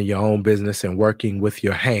 minding your own business and working with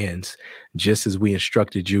your hands, just as we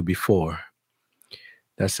instructed you before.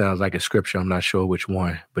 That sounds like a scripture. I'm not sure which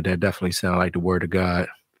one, but that definitely sounds like the word of God.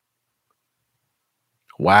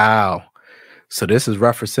 Wow. So this is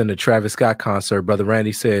referencing the Travis Scott concert. Brother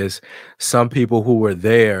Randy says some people who were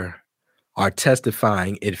there are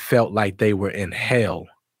testifying it felt like they were in hell.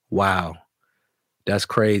 Wow. That's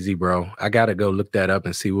crazy, bro. I got to go look that up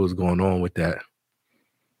and see what's going on with that.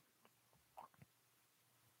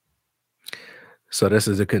 So this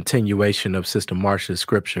is a continuation of Sister Marcia's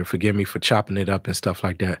scripture. Forgive me for chopping it up and stuff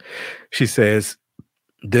like that. She says,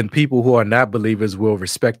 then people who are not believers will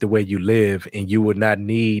respect the way you live and you will not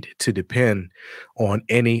need to depend on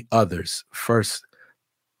any others. First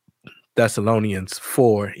Thessalonians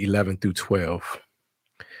 4:11-12.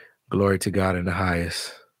 Glory to God in the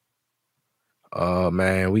highest. Oh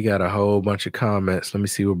man, we got a whole bunch of comments. Let me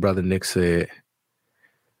see what Brother Nick said.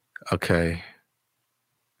 Okay.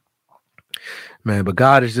 Man, but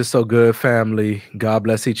God is just so good, family. God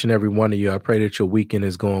bless each and every one of you. I pray that your weekend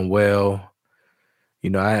is going well. You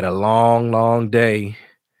know, I had a long, long day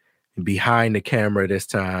behind the camera this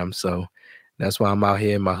time. So that's why I'm out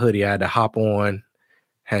here in my hoodie. I had to hop on,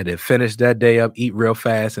 had to finish that day up, eat real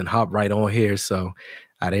fast, and hop right on here. So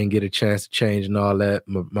I didn't get a chance to change and all that.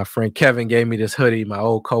 My friend Kevin gave me this hoodie, my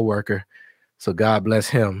old coworker. So God bless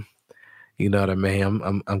him. You know what I mean?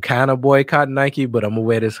 I'm kind of boycotting Nike, but I'm gonna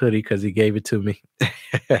wear this hoodie because he gave it to me.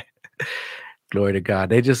 Glory to God.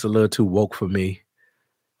 They just a little too woke for me,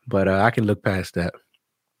 but I can look past that.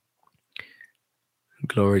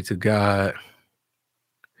 Glory to God.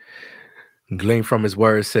 Glean from his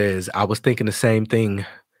word says, I was thinking the same thing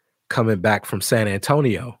coming back from San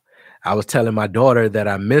Antonio. I was telling my daughter that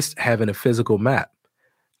I missed having a physical map.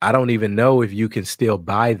 I don't even know if you can still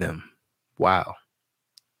buy them. Wow,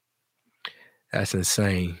 that's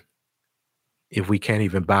insane. If we can't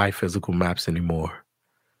even buy physical maps anymore.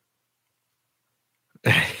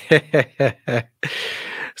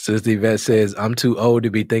 Sister Yvette says, I'm too old to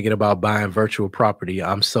be thinking about buying virtual property.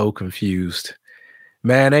 I'm so confused.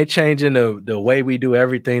 Man, they changing the way we do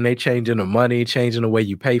everything. They changing the money, changing the way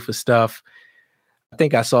you pay for stuff. I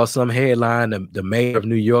think I saw some headline. The mayor of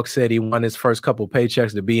New York said he won his first couple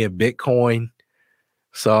paychecks to be in Bitcoin.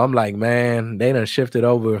 So I'm like, man, they done shifted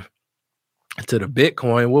over to the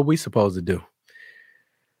Bitcoin. What we supposed to do?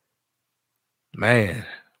 Man,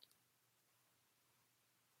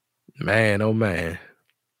 oh man.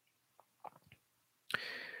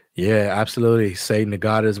 Yeah, absolutely. Satan, the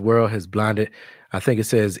God of this world, has blinded. I think it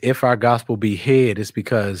says, if our gospel be hid, it's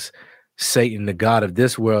because Satan, the God of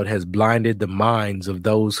this world, has blinded the minds of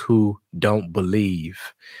those who don't believe.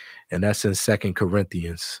 And that's in 2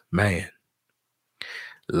 Corinthians. Man,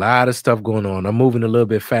 a lot of stuff going on. I'm moving a little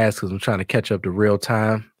bit fast because I'm trying to catch up to real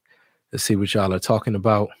time to see what y'all are talking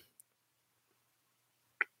about.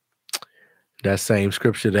 That same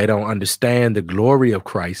scripture, they don't understand the glory of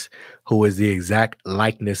Christ, who is the exact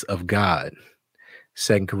likeness of God.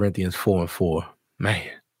 2 Corinthians 4:4. Man.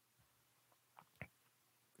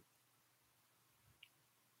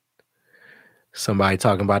 Somebody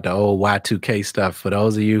talking about the old Y2K stuff. For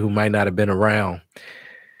those of you who might not have been around,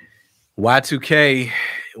 Y2K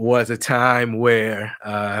was a time where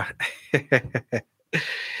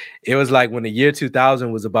it was like when the year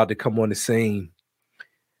 2000 was about to come on the scene.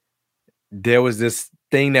 There was this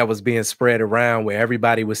thing that was being spread around where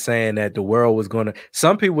everybody was saying that the world was going to,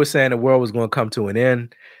 some people were saying the world was going to come to an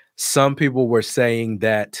end. Some people were saying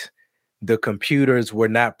that the computers were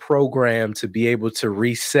not programmed to be able to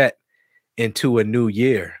reset into a new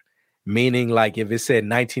year, meaning like if it said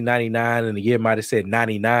 1999 and the year might have said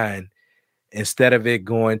 99, instead of it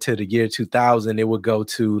going to the year 2000, it would go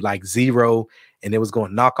to like 0 and it was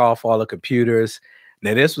going to knock off all the computers.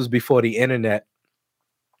 Now, this was before the internet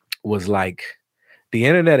was like, the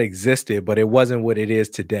internet existed, but it wasn't what it is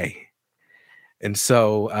today. And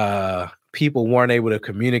so people weren't able to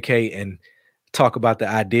communicate and talk about the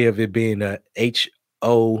idea of it being a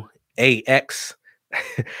HOAX,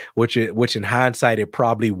 which in hindsight it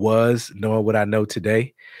probably was, knowing what I know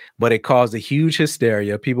today. But it caused a huge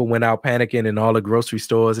hysteria. People went out panicking in all the grocery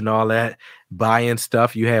stores and all that, buying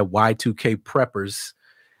stuff. You had Y2K preppers.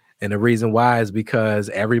 And the reason why is because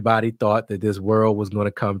everybody thought that this world was going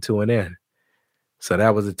to come to an end. So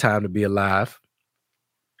that was a time to be alive.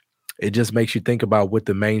 It just makes you think about what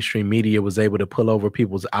the mainstream media was able to pull over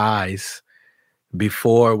people's eyes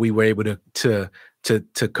before we were able to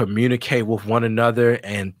communicate with one another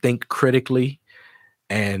and think critically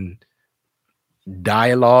and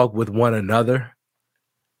dialogue with one another.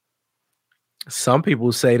 Some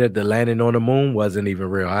people say that the landing on the moon wasn't even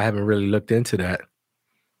real. I haven't really looked into that.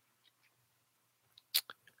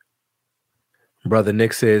 Brother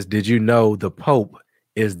Nick says, did you know the Pope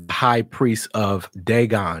is the high priest of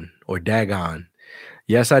Dagon or Dagon?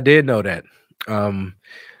 Yes, I did know that.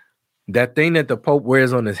 That thing that the Pope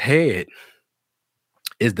wears on his head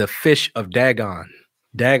is the fish of Dagon.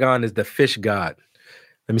 Dagon is the fish god.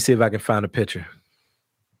 Let me see if I can find a picture.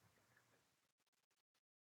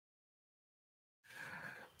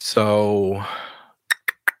 So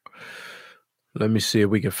let me see if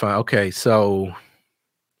we can find. Okay, so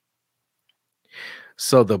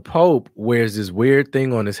the Pope wears this weird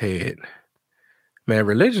thing on his head. Man,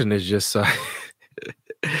 religion is just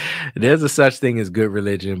there's a such thing as good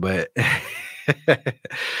religion, but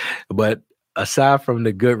but aside from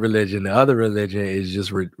the good religion, the other religion is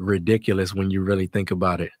just ridiculous when you really think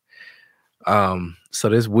about it. So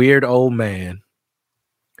this weird old man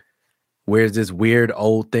wears this weird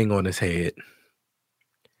old thing on his head.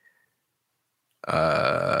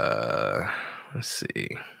 Let's see.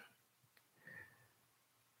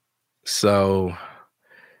 So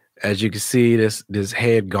as you can see, this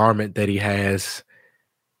head garment that he has,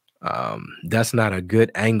 that's not a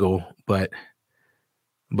good angle, but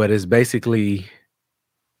it's basically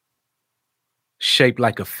shaped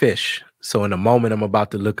like a fish. So in a moment, I'm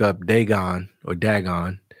about to look up Dagon or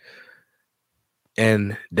Dagon.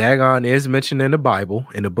 And Dagon is mentioned in the Bible,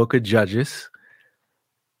 in the book of Judges,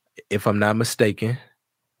 if I'm not mistaken.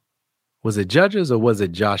 Was it Judges or was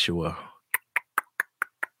it Joshua?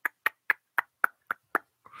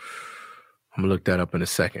 I'm gonna look that up in a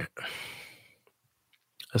second.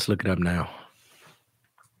 Let's look it up now.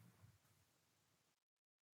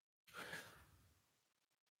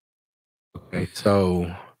 Okay,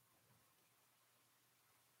 so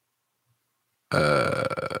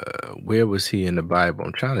where was he in the Bible?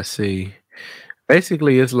 I'm trying to see.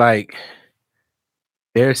 Basically, it's like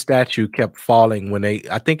their statue kept falling when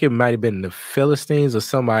I think it might have been the Philistines or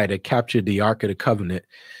somebody that captured the Ark of the Covenant,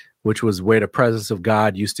 which was where the presence of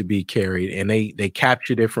God used to be carried. And they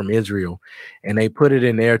captured it from Israel and they put it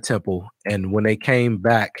in their temple. And when they came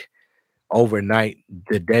back overnight,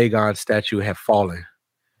 the Dagon statue had fallen.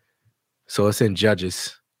 So it's in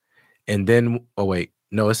Judges. And then, oh, wait,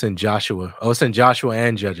 no, it's in Joshua. Oh, it's in Joshua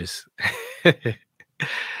and Judges.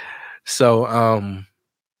 So,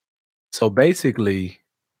 so basically,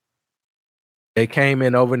 they came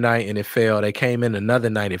in overnight and it fell. They came in another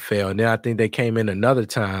night, it fell. And then I think they came in another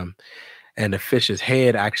time and the fish's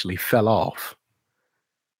head actually fell off.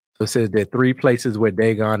 So it says there are three places where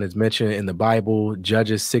Dagon is mentioned in the Bible: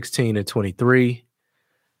 Judges 16 and 23,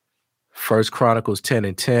 First Chronicles 10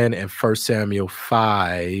 and 10, and First Samuel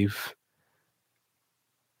 5.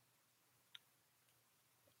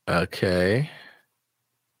 Okay.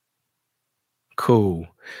 Cool.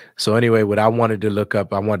 So anyway, what I wanted to look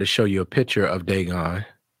up, I wanted to show you a picture of Dagon.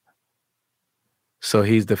 So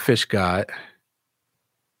he's the fish god.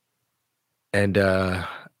 And I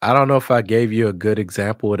don't know if I gave you a good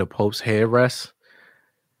example of the Pope's headrest,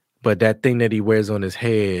 but that thing that he wears on his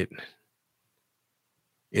head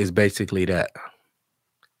is basically that.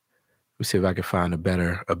 Let me see if I can find a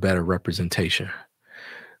better representation.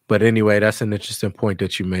 But anyway, that's an interesting point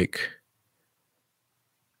that you make,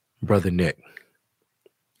 Brother Nick.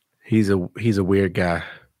 He's a weird guy.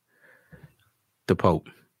 The Pope.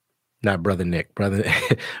 Not Brother Nick. Brother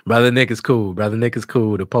Nick is cool. Brother Nick is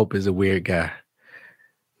cool. The Pope is a weird guy.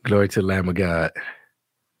 Glory to the Lamb of God.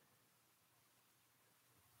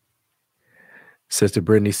 Sister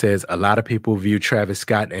Brittany says, a lot of people view Travis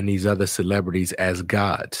Scott and these other celebrities as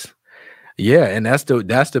gods. Yeah, and that's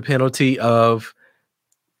the penalty of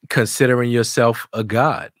considering yourself a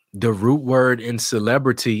god. The root word in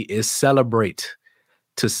celebrity is celebrate.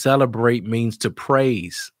 To celebrate means to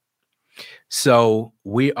praise. So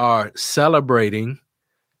we are celebrating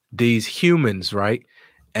these humans, right?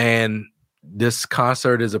 And this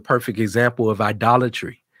concert is a perfect example of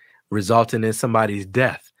idolatry resulting in somebody's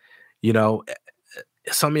death. You know,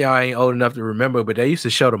 some of y'all ain't old enough to remember, but they used to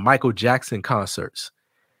show the Michael Jackson concerts.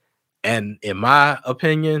 And in my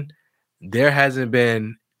opinion, there hasn't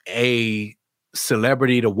been a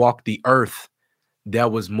celebrity to walk the earth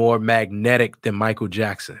that was more magnetic than Michael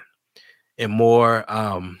Jackson and more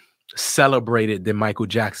celebrated than Michael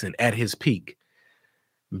Jackson at his peak.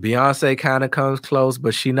 Beyonce kind of comes close,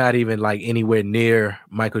 but she not even like anywhere near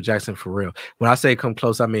Michael Jackson for real. When I say come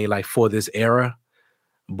close, I mean like for this era,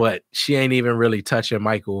 but she ain't even really touching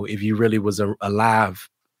Michael if you really was alive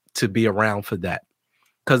to be around for that.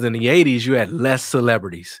 Because in the 80s, you had less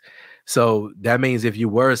celebrities. So that means if you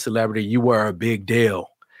were a celebrity, you were a big deal.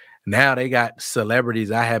 Now they got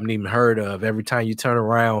celebrities I haven't even heard of. Every time you turn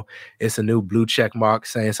around, it's a new blue check mark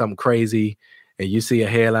saying something crazy. And you see a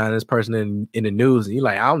headline of this person in the news, and you're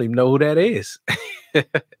like, I don't even know who that is.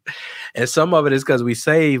 And some of it is because we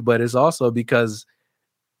save, but it's also because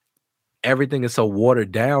everything is so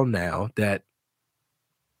watered down now that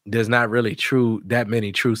there's not really that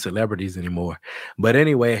many true celebrities anymore. But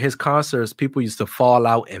anyway, at his concerts, people used to fall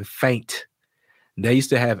out and faint. They used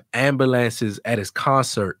to have ambulances at his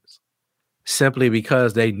concerts simply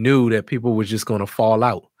because they knew that people were just going to fall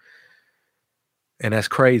out. And that's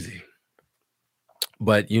crazy.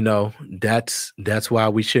 But, you know, that's why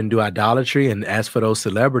we shouldn't do idolatry. And as for those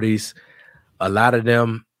celebrities, a lot of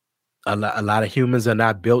them, a lot of humans are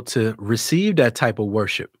not built to receive that type of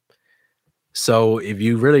worship. So if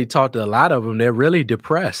you really talk to a lot of them, they're really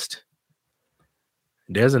depressed.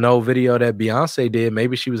 There's an old video that Beyonce did.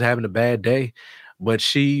 Maybe she was having a bad day, but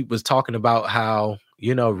she was talking about how,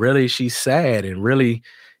 you know, really she's sad and really,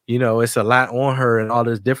 you know, it's a lot on her and all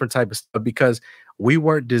this different type of stuff because we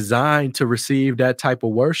weren't designed to receive that type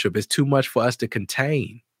of worship. It's too much for us to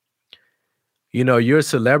contain. You know, you're a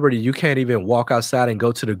celebrity. You can't even walk outside and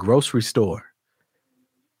go to the grocery store.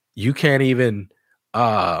 You can't even,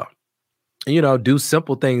 you know, do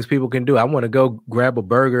simple things people can do. I want to go grab a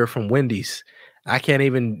burger from Wendy's. I can't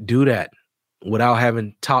even do that without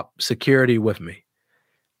having top security with me.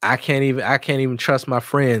 I can't even trust my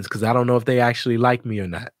friends because I don't know if they actually like me or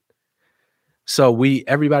not. So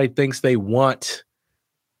everybody thinks they want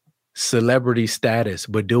celebrity status,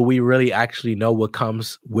 but do we really actually know what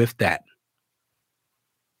comes with that?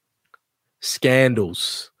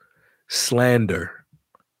 Scandals, slander,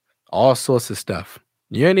 all sorts of stuff.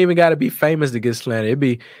 You ain't even got to be famous to get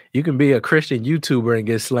slandered. You can be a Christian YouTuber and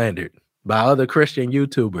get slandered by other Christian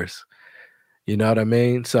YouTubers. You know what I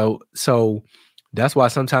mean? So that's why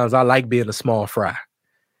sometimes I like being a small fry.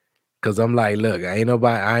 Cause I'm like, look, ain't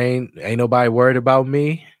nobody worried about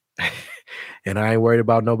me, and I ain't worried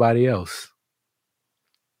about nobody else.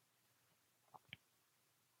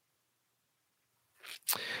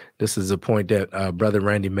 This is a point that Brother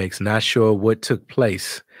Randy makes. Not sure what took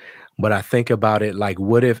place, but I think about it like,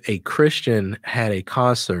 what if a Christian had a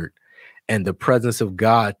concert and the presence of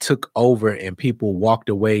God took over and people walked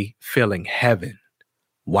away feeling heaven?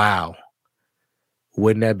 Wow.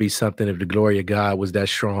 Wouldn't that be something if the glory of God was that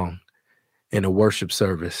strong in a worship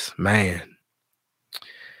service? Man,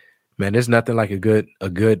 there's nothing like a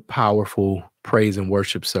good, powerful praise and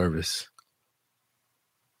worship service.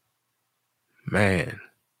 Man.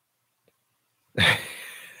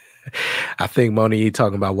 I think Monique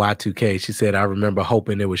talking about Y2K. She said, I remember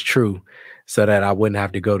hoping it was true so that I wouldn't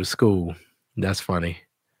have to go to school. That's funny.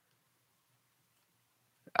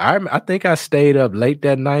 I think I stayed up late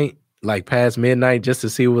that night, like past midnight, just to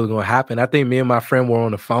see what was going to happen. I think me and my friend were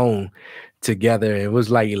on the phone together. It was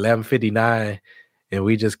like 11:59, and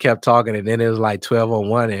we just kept talking. And then it was like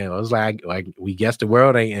 12:01, and it was like we guessed the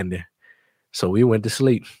world ain't ending, so we went to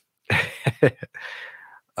sleep.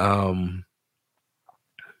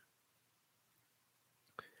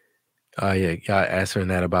 Oh yeah, y'all answering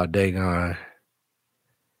that about Dagon.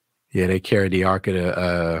 Yeah, they carried the Ark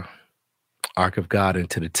of God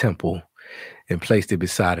into the temple and placed it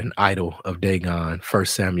beside an idol of Dagon. 1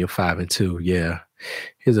 Samuel 5:2. Yeah.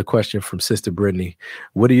 Here's a question from Sister Brittany.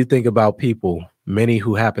 What do you think about people, many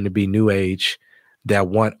who happen to be New Age, that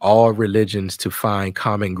want all religions to find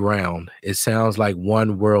common ground? It sounds like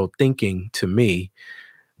one world thinking to me,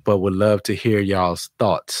 but would love to hear y'all's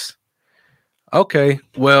thoughts. Okay,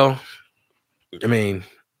 well, I mean,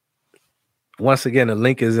 once again, the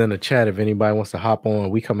link is in the chat if anybody wants to hop on.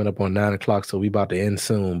 We coming up on 9 o'clock, so we about to end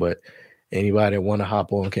soon, but anybody that want to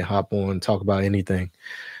hop on can hop on and talk about anything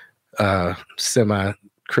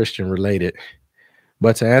semi-Christian related.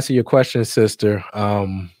 But to answer your question, sister,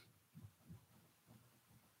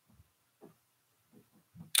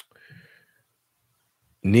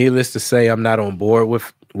 needless to say, I'm not on board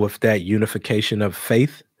with that unification of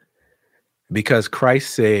faith, because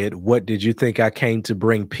Christ said, what did you think I came to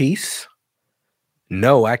bring? Peace?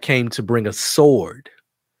 No, I came to bring a sword.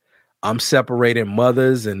 I'm separating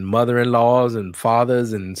mothers and mother-in-laws and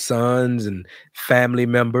fathers and sons and family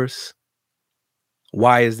members.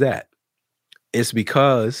 Why is that? It's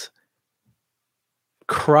because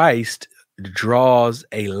Christ draws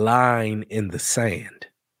a line in the sand.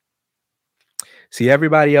 See,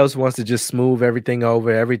 everybody else wants to just smooth everything over.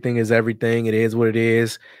 Everything is everything. It is what it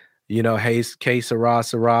is. You know, hey, Sarah,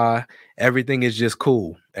 Sarah. Everything is just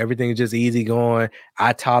cool. Everything is just easy going.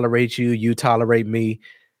 I tolerate you. You tolerate me.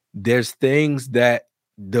 There's things that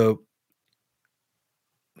the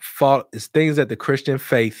Christian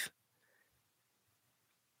faith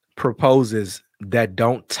proposes that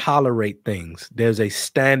don't tolerate things. There's a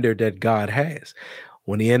standard that God has.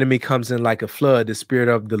 When the enemy comes in like a flood, the Spirit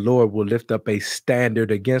of the Lord will lift up a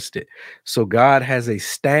standard against it. So God has a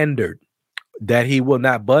standard that he will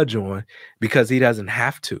not budge on because he doesn't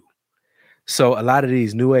have to. So a lot of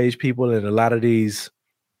these New Age people and a lot of these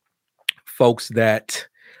folks that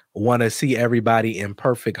want to see everybody in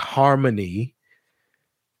perfect harmony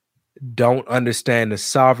don't understand the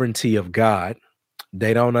sovereignty of God.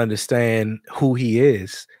 They don't understand who he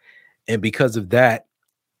is. And because of that,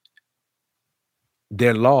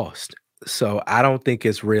 they're lost. So I don't think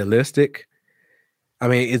it's realistic. I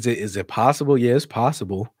mean, is it possible? Yeah, it's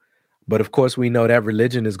possible. But of course, we know that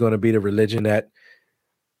religion is going to be the religion that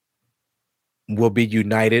will be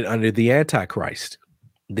united under the Antichrist.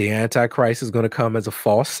 The Antichrist is going to come as a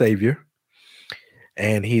false savior,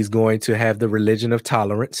 and he's going to have the religion of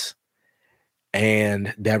tolerance.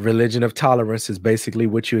 And that religion of tolerance is basically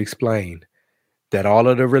what you explained, that all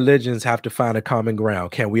of the religions have to find a common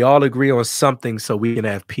ground. Can we all agree on something so we can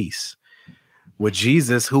have peace? Well,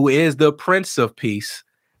 Jesus, who is the Prince of Peace,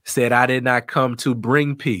 said, I did not come to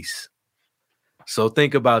bring peace. So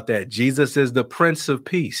think about that. Jesus is the Prince of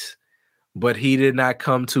Peace, but he did not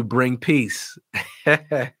come to bring peace.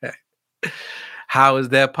 How is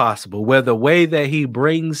that possible? Well, the way that he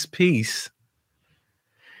brings peace,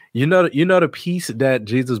 you know the peace that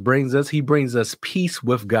Jesus brings us, he brings us peace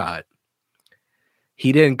with God.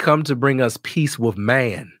 He didn't come to bring us peace with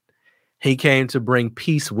man. He came to bring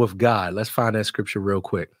peace with God. Let's find that scripture real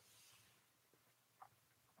quick.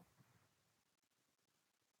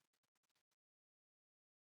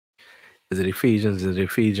 Is it Ephesians? Is it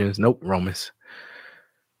Ephesians? Nope, Romans.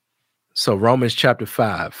 So Romans chapter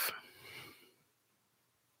 5.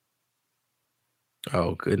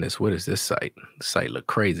 Oh goodness, what is this site? The site look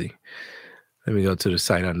crazy. Let me go to the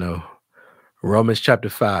site I know. Romans chapter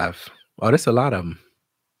 5. Oh, there's a lot of them.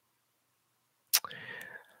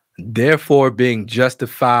 Therefore, being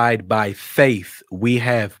justified by faith, we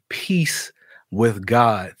have peace with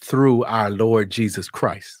God through our Lord Jesus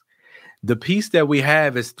Christ. The peace that we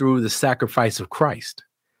have is through the sacrifice of Christ.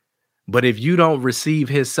 But if you don't receive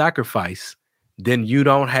his sacrifice, then you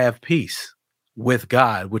don't have peace with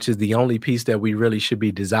God, which is the only peace that we really should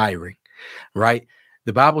be desiring, right?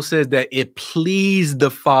 The Bible says that it pleased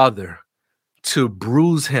the Father to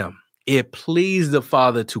bruise him. It pleased the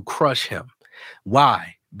Father to crush him.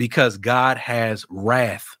 Why? Because God has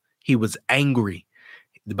wrath. He was angry.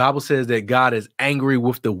 The Bible says that God is angry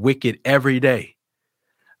with the wicked every day.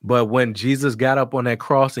 But when Jesus got up on that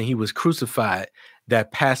cross and he was crucified,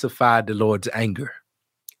 that pacified the Lord's anger.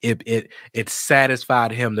 It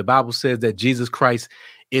satisfied him. The Bible says that Jesus Christ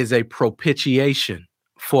is a propitiation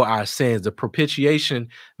for our sins. The propitiation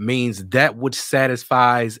means that which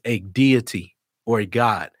satisfies a deity or a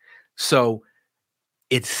God. So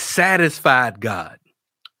it satisfied God.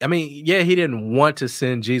 I mean, yeah, he didn't want to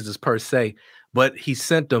send Jesus per se, but he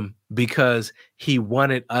sent him because he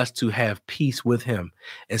wanted us to have peace with him.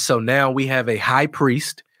 And so now we have a high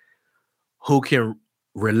priest who can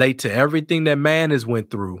relate to everything that man has went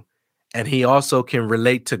through. And he also can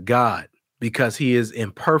relate to God because he is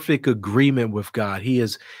in perfect agreement with God. He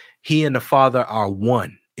and the Father are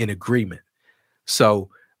one in agreement. So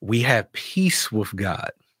we have peace with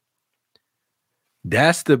God.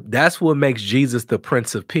 That's what makes Jesus the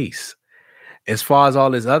Prince of Peace. As far as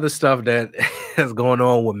all this other stuff that is going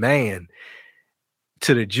on with man,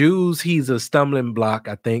 to the Jews, he's a stumbling block,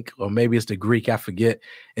 I think, or maybe it's the Greek, I forget.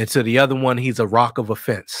 And to the other one, he's a rock of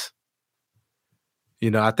offense. You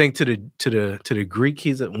know, I think to the Greek,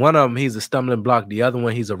 one of them, he's a stumbling block. The other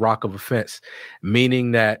one, he's a rock of offense,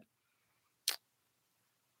 meaning that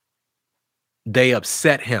they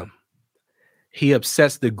upset him. He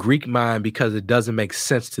upsets the Greek mind because it doesn't make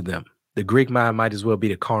sense to them. The Greek mind might as well be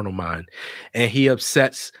the carnal mind. And he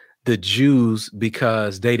upsets the Jews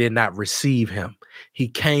because they did not receive him. He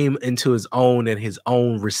came into his own and his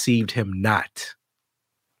own received him not.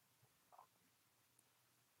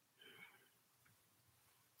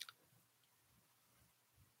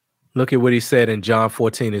 Look at what he said in John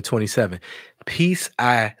 14:27. Peace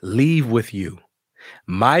I leave with you.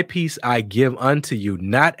 My peace I give unto you,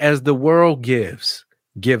 not as the world gives,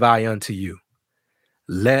 give I unto you.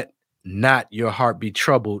 Let not your heart be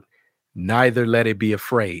troubled, neither let it be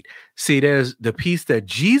afraid. See, there's the peace that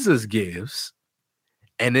Jesus gives,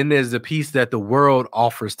 and then there's the peace that the world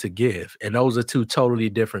offers to give. And those are two totally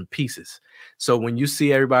different pieces. So when you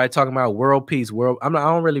see everybody talking about world peace, I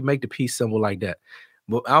don't really make the peace symbol like that.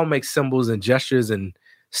 But I don't make symbols and gestures and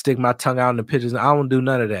stick my tongue out in the pictures. I don't do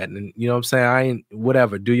none of that. And you know what I'm saying? I ain't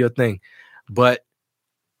whatever, do your thing. But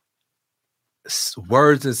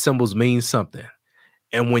words and symbols mean something.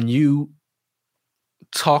 And when you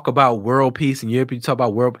talk about world peace and you talk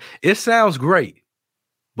about world, it sounds great.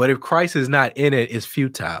 But if Christ is not in it, it's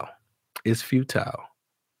futile. It's futile.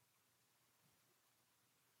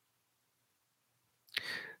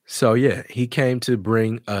 So yeah, he came to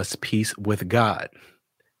bring us peace with God,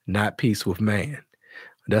 not peace with man.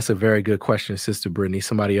 That's a very good question, Sister Brittany.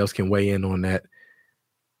 Somebody else can weigh in on that.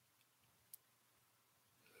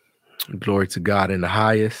 Glory to God in the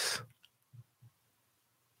highest.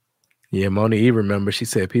 Yeah, Moni E remember, she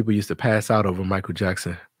said people used to pass out over Michael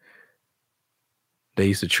Jackson. They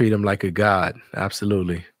used to treat him like a god.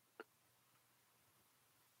 Absolutely.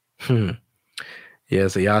 Yeah,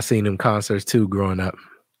 so y'all seen them concerts too growing up.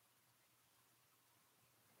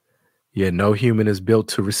 Yeah, no human is built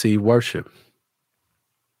to receive worship.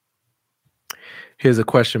 Here's a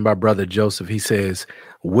question by Brother Joseph. He says,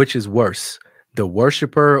 which is worse, the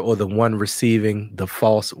worshiper or the one receiving the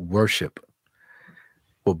false worship?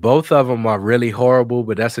 Well, both of them are really horrible,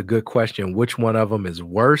 but that's a good question. Which one of them is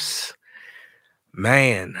worse?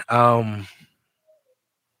 Man,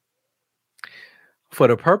 for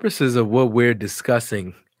the purposes of what we're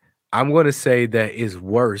discussing, I'm going to say that is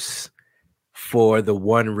worse for the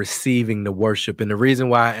one receiving the worship. And the reason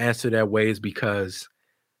why I answer that way is because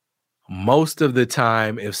most of the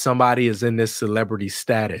time, if somebody is in this celebrity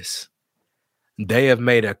status, they have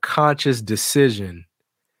made a conscious decision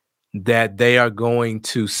that they are going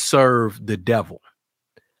to serve the devil.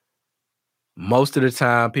 Most of the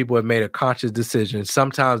time, people have made a conscious decision.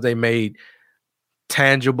 Sometimes they made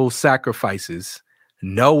tangible sacrifices,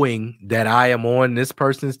 knowing that I am on this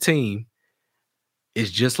person's team.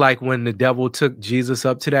 It's just like when the devil took Jesus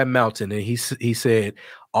up to that mountain and he said,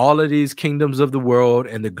 All of these kingdoms of the world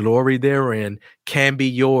and the glory therein can be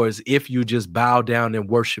yours if you just bow down and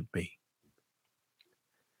worship me.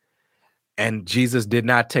 And Jesus did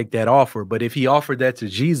not take that offer. But if he offered that to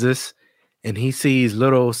Jesus and he sees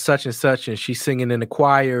little such and such and she's singing in the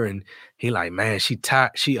choir and he like, man,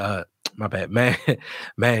 my bad, man,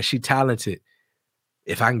 man, she talented.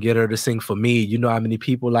 If I can get her to sing for me, you know how many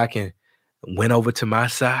people I can win over to my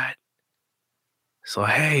side? So,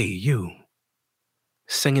 hey, you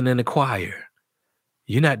singing in the choir.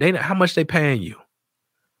 How much they paying you?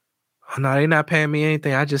 Oh, no, they're not paying me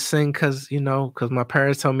anything. I just sing because my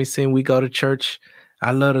parents told me sing. We go to church.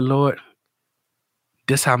 I love the Lord.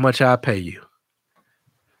 This how much I pay you.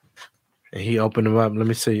 And he opened them up. Let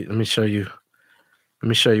me see. Let me show you. Let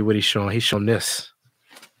me show you what he's showing. He's showing this.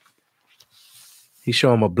 He's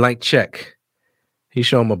showing him a blank check. He's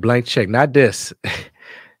showing him a blank check. Not this.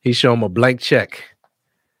 He's showing him a blank check.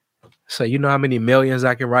 So you know how many millions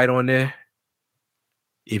I can write on there?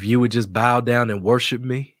 If you would just bow down and worship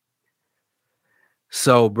me.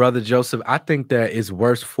 So, Brother Joseph, I think that it's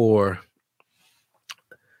worse for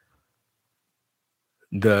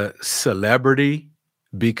the celebrity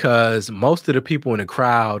because most of the people in the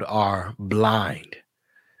crowd are blind.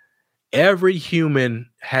 Every human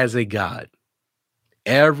has a God.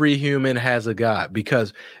 Every human has a God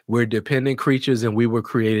because we're dependent creatures and we were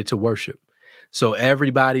created to worship. So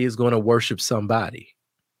everybody is going to worship somebody.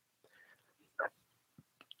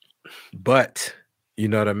 But you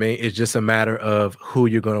know what I mean? It's just a matter of who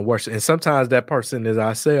you're going to worship. And sometimes that person is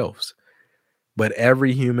ourselves. But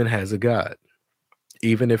every human has a God,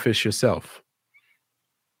 even if it's yourself.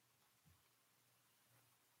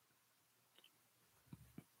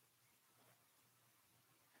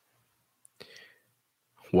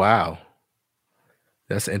 Wow.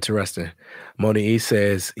 That's interesting. Moni E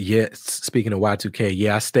says, yes, speaking of Y2K,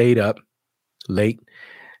 yeah, I stayed up late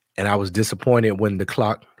and I was disappointed when the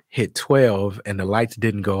clock hit 12 and the lights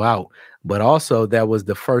didn't go out. But also that was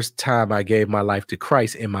the first time I gave my life to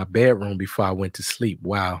Christ in my bedroom before I went to sleep.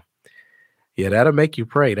 Wow. Yeah, that'll make you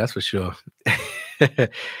pray. That's for sure.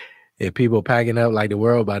 If people packing up like the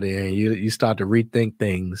world by then, you start to rethink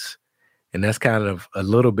things. And that's kind of a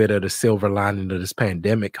little bit of the silver lining of this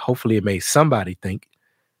pandemic. Hopefully it made somebody think.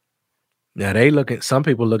 Now some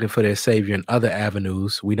people looking for their savior in other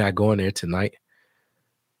avenues. We're not going there tonight.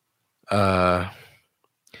 Sissy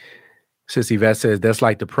Yvette says that's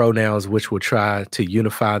like the pronouns which will try to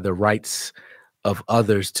unify the rights of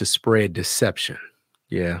others to spread deception.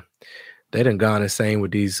 Yeah. They done gone insane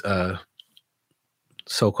with these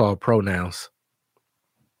so-called pronouns.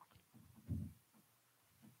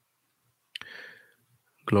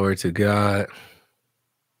 Glory to God.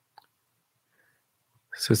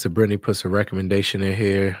 Sister Brittany puts a recommendation in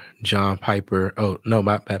here. John Piper. Oh, no,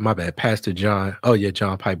 my bad. Pastor John. Oh, yeah,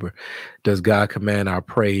 John Piper. Does God command our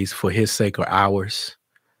praise for his sake or ours?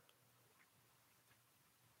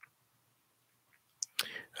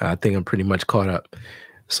 I think I'm pretty much caught up.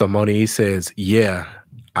 So Moni says, yeah,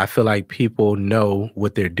 I feel like people know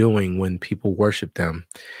what they're doing when people worship them.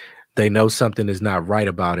 They know something is not right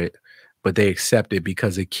about it, but they accept it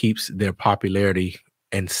because it keeps their popularity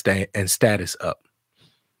and status up.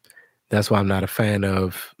 That's why I'm not a fan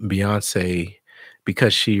of Beyonce,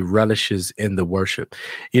 because she relishes in the worship.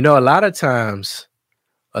 You know, a lot of times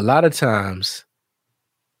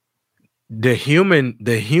the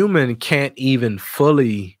human can't even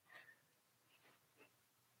fully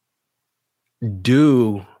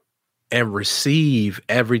do and receive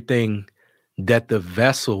everything that the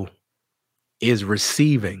vessel is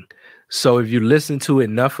receiving. So if you listen to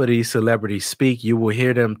enough of these celebrities speak, you will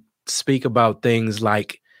hear them speak about things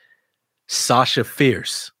like Sasha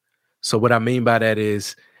Fierce. So what I mean by that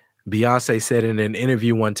is Beyonce said in an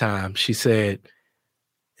interview one time, she said,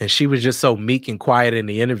 and she was just so meek and quiet in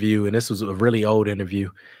the interview, and this was a really old interview.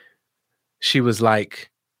 She was like,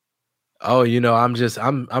 oh,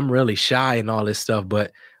 I'm really shy and all this stuff.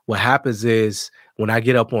 But what happens is when I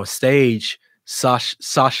get up on stage,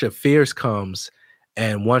 Sasha Fierce comes.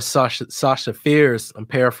 And once Sasha Fierce, I'm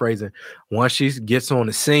paraphrasing, once she gets on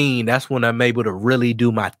the scene, that's when I'm able to really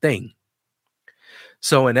do my thing.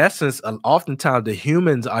 So in essence, oftentimes the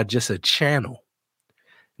humans are just a channel.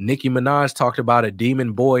 Nicki Minaj talked about a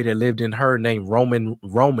demon boy that lived in her named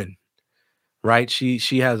Roman, right? She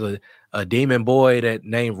has a demon boy that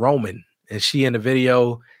named Roman, and she in the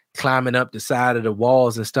video climbing up the side of the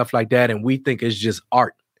walls and stuff like that. And we think it's just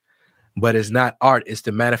art, but it's not art. It's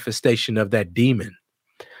the manifestation of that demon.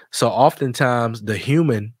 So oftentimes the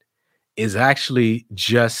human is actually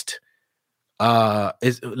just, let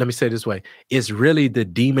me say it this way. It's really the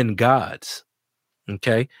demon gods.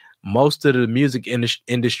 Okay. most of the music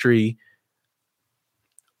industry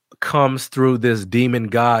comes through this demon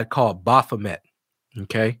god called Baphomet.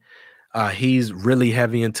 Okay. He's really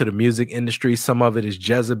heavy into the music industry. Some of it is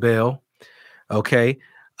Jezebel. Okay.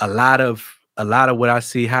 A lot of what I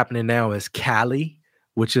see happening now is Kali,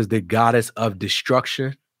 which is the goddess of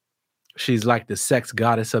destruction. She's like the sex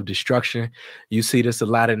goddess of destruction. You see this a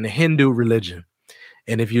lot in the Hindu religion.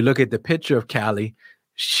 And if you look at the picture of Kali,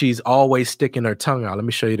 she's always sticking her tongue out. Let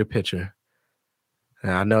me show you the picture.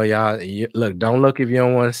 And I know y'all look, don't look if you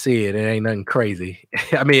don't want to see it. It ain't nothing crazy.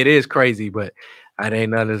 I mean, it is crazy, but it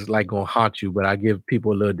ain't nothing that's like gonna haunt you. But I give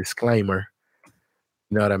people a little disclaimer,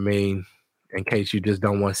 you know what I mean? In case you just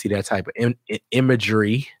don't want to see that type of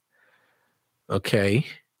imagery. Okay.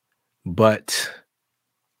 But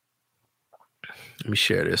let me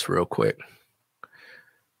share this real quick.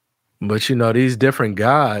 But these different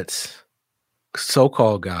gods,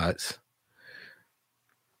 so-called gods.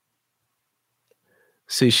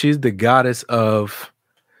 See, she's the goddess of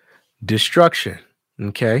destruction.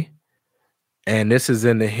 Okay. And this is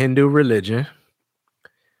in the Hindu religion.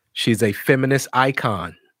 She's a feminist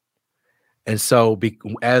icon. And so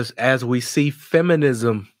as we see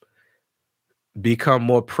feminism become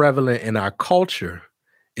more prevalent in our culture,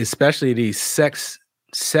 especially these sex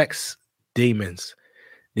demons,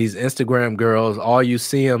 these Instagram girls, all you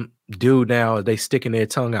see them do now is they sticking their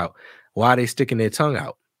tongue out. Why are they sticking their tongue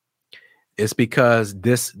out? It's because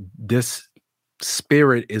this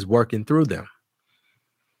spirit is working through them.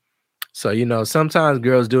 So, sometimes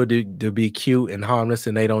girls do it to be cute and harmless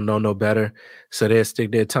and they don't know no better. So they'll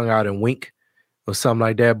stick their tongue out and wink or something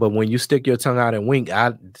like that. But when you stick your tongue out and wink,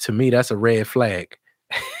 to me, that's a red flag.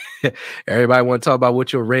 Everybody want to talk about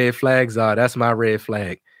what your red flags are. That's my red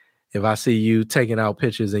flag. If I see you taking out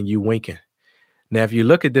pictures and you winking. Now, if you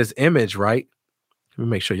look at this image, right? Let me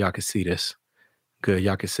make sure y'all can see this. Good,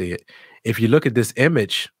 y'all can see it. If you look at this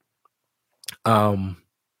image,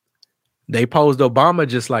 they posed Obama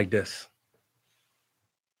just like this.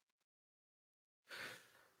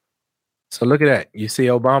 So look at that. You see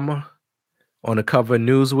Obama on the cover of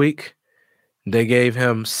Newsweek. They gave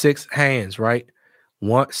him 6 hands, right?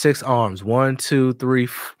 6 arms. 1, 2, 3,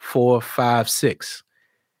 4, 5, 6.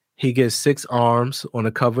 He gets 6 arms on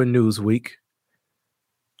the cover of Newsweek.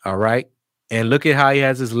 All right. And look at how he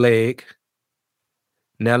has his leg.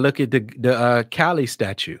 Now look at the Kali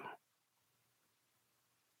statue.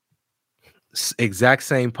 Exact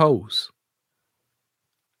same pose.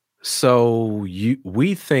 So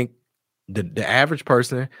we think the average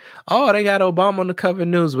person, oh, they got Obama on the cover of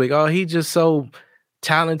Newsweek. Oh, he just so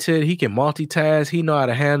talented. He can multitask. He know how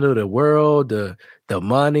to handle the world, the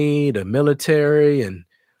money, the military, and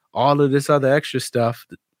all of this other extra stuff.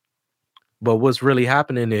 But what's really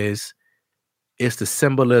happening is it's the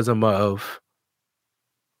symbolism of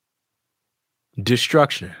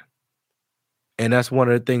destruction. And that's one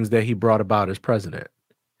of the things that he brought about as president.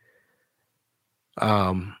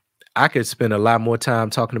 I could spend a lot more time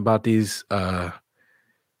talking about these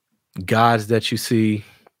gods that you see.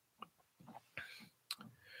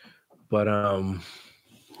 But I'm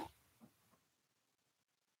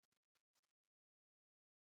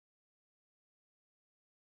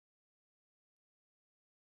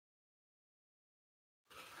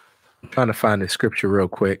trying to find the scripture real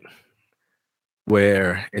quick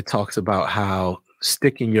where it talks about how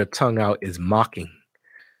sticking your tongue out is mocking.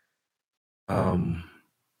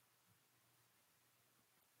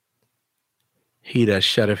 He that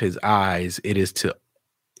shutteth his eyes, it is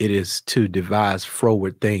to devise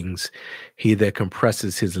froward things. He that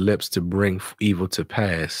compresses his lips to bring evil to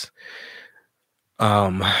pass.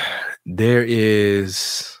 There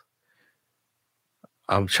is,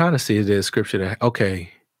 I'm trying to see if there's scripture that,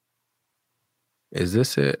 okay. Is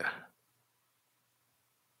this it?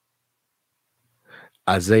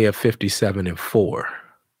 Isaiah 57:4.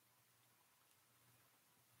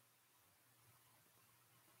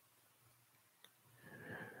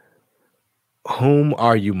 Whom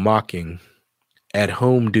are you mocking? At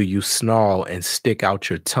whom do you snarl and stick out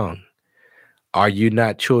your tongue? Are you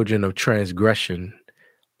not children of transgression,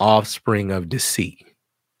 offspring of deceit?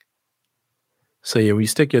 So yeah, when you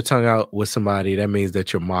stick your tongue out with somebody, that means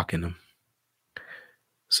that you're mocking them.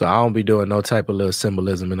 So I don't be doing no type of little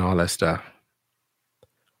symbolism and all that stuff.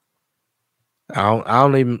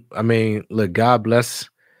 I mean, look, God bless.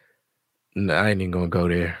 No, I ain't even gonna go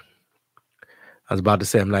there. I was about to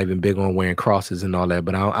say I'm not even big on wearing crosses and all that,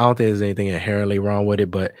 but I don't think there's anything inherently wrong with it,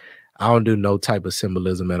 but I don't do no type of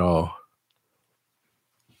symbolism at all.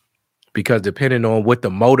 Because depending on what the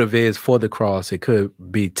motive is for the cross, it could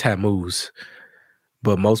be Tammuz.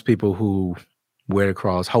 But most people who wear the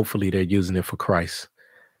cross, hopefully they're using it for Christ.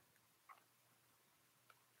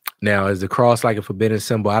 Now, is the cross like a forbidden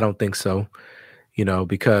symbol? I don't think so,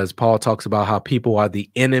 because Paul talks about how people are the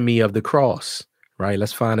enemy of the cross, right?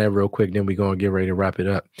 Let's find that real quick, then we're going to get ready to wrap it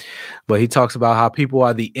up. But he talks about how people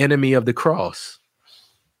are the enemy of the cross.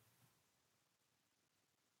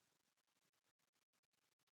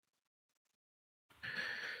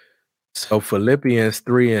 So Philippians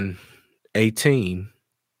 3:18,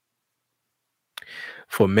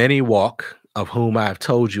 for many walk, of whom I have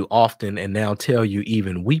told you often and now tell you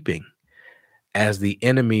even weeping, as the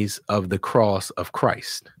enemies of the cross of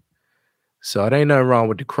Christ. So it ain't nothing wrong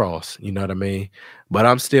with the cross, you know what I mean? But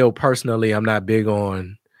I'm not big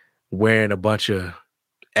on wearing a bunch of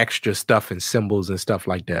extra stuff and symbols and stuff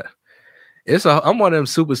like that. I'm one of them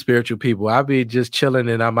super spiritual people. I be just chilling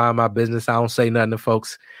and I mind my business. I don't say nothing to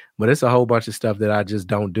folks, but it's a whole bunch of stuff that I just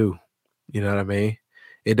don't do. You know what I mean?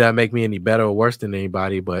 It doesn't make me any better or worse than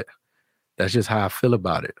anybody, but that's just how I feel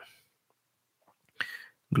about it.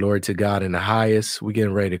 Glory to God in the highest. We're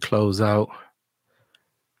getting ready to close out.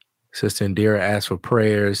 Sister Indira asked for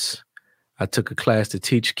prayers. I took a class to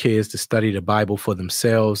teach kids to study the Bible for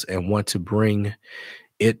themselves and want to bring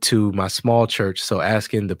it to my small church. So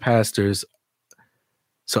asking that the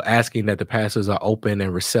pastors are open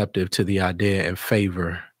and receptive to the idea and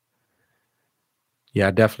favor. Yeah,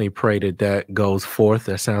 I definitely pray that goes forth.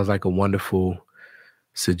 That sounds like a wonderful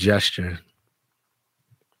suggestion.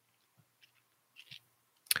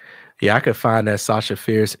 Yeah, I could find that Sasha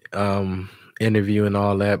Fierce interview and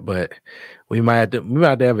all that, but we might have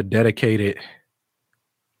to have a dedicated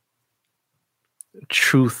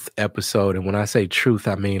truth episode. And when I say truth,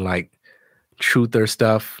 I mean like truther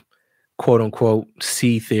stuff, quote unquote,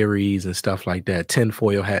 sea theories and stuff like that,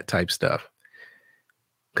 tinfoil hat type stuff.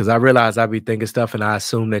 Because I realize I be thinking stuff and I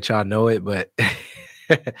assume that y'all know it, but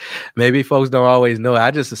maybe folks don't always know it. I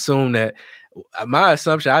just assume that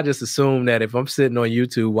if I'm sitting on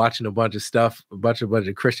YouTube watching a bunch of stuff, a bunch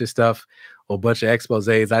of Christian stuff or a bunch of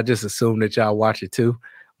exposés, I just assume that y'all watch it too,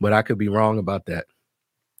 but I could be wrong about that.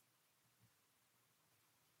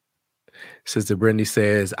 Sister Brittany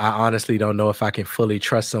says, I honestly don't know if I can fully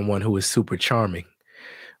trust someone who is super charming.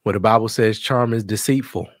 Well, the Bible says charm is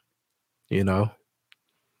deceitful,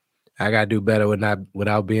 I got to do better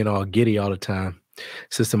without being all giddy all the time.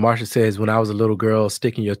 Sister Marsha says, when I was a little girl,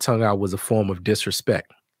 sticking your tongue out was a form of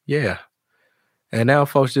disrespect. Yeah. And now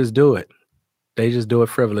folks just do it. They just do it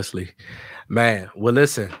frivolously. Man, well,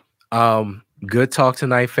 listen, good talk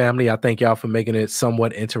tonight, family. I thank y'all for making it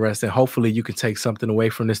somewhat interesting. Hopefully you can take something away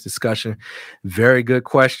from this discussion. Very good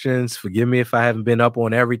questions. Forgive me if I haven't been up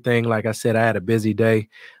on everything. Like I said, I had a busy day,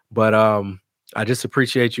 but I just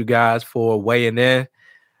appreciate you guys for weighing in.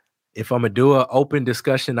 If I'm going to do an open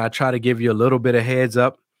discussion, I try to give you a little bit of heads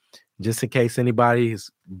up just in case anybody is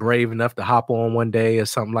brave enough to hop on one day or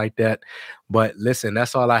something like that. But listen,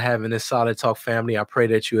 that's all I have in this Solid Talk family. I pray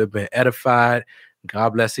that you have been edified.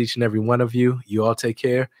 God bless each and every one of you. You all take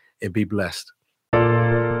care and be blessed.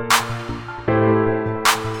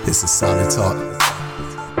 This is Solid Talk.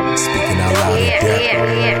 Speaking out loud in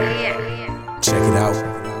depth. Check it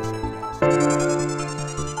out.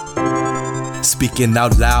 Speaking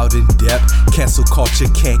out loud in depth, cancel culture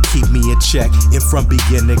can't keep me in check. And from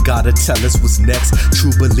beginning, gotta tell us what's next.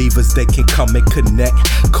 True believers, they can come and connect,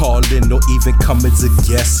 call in or even come as a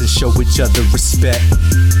guest and show each other respect.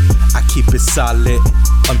 I keep it solid,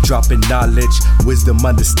 I'm dropping knowledge, wisdom,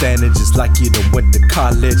 understanding, just like you done went to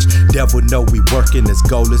college. Devil know we working, his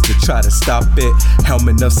goal is to try to stop it.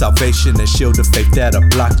 Helmet of salvation and shield of faith that'll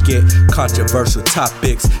block it. Controversial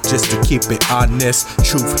topics, just to keep it honest.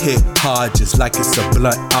 Truth hit hard, just like it's a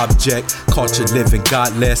blunt object. Culture living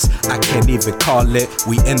godless, I can't even call it.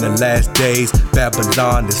 We in the last days,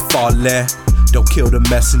 Babylon is falling. Don't kill the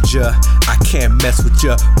messenger, I can't mess with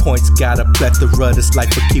ya. Points got a plethora, this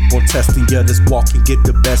life will keep on testing ya. This walk can get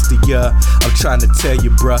the best of ya. I'm trying to tell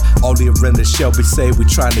you, bruh, only a remnant shall be saved. We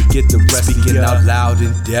trying to get the rest of ya. Speaking out loud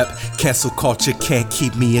in depth, cancel culture can't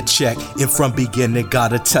keep me in check. And from beginning,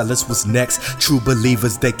 gotta tell us what's next. True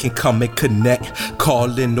believers, they can come and connect,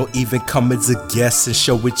 call in or even come as a guest and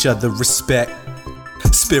show each other respect.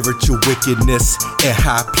 Spiritual wickedness in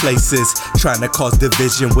high places, trying to cause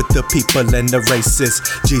division with the people and the races.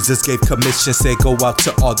 Jesus gave commission, say go out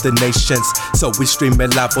to all the nations. So we streaming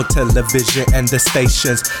live on television and the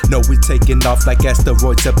stations. No, we taking off like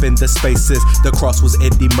asteroids up in the spaces. The cross was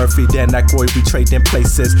Eddie Murphy, Dan Aykroyd, we trading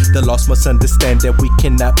places. The lost must understand that we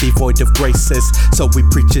cannot be void of graces. So we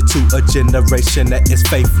preach it to a generation that is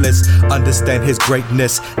faithless. Understand his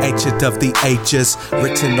greatness, ancient of the ages.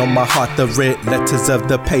 Written on my heart, the red letters of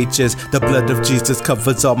the pages. The blood of Jesus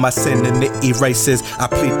covers all my sin and it erases. I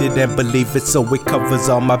plead it and believe it, so it covers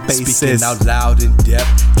all my bases. Speaking out loud in depth,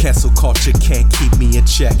 cancel culture can't keep me in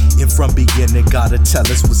check. And from beginning, gotta tell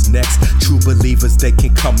us what's next. True believers, they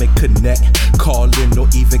can come and connect, call in or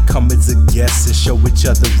even come as a guest and show each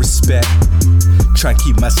other respect. Try and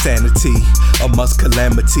keep my sanity amongst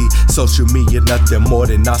calamity. Social media, nothing more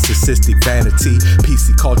than narcissistic vanity.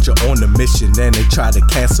 PC culture on a mission and they try to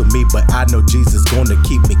cancel me, but I know Jesus gonna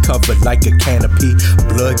keep me covered like a canopy.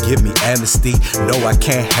 Blood give me amnesty. No, I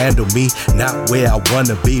can't handle me. Not where I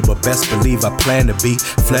wanna be, but best believe I plan to be.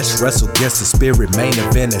 Flesh wrestle against the spirit, main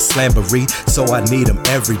event and slambery. So I need them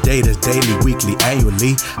every day, the daily, weekly,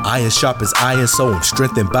 annually. Iron sharp as iron, so I'm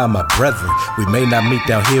strengthened by my brethren. We may not meet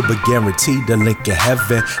down here, but guaranteed the link in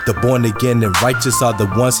heaven. The born again and righteous are the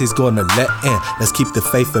ones he's gonna let in. Let's keep the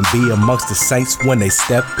faith and be amongst the saints when they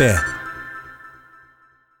step in.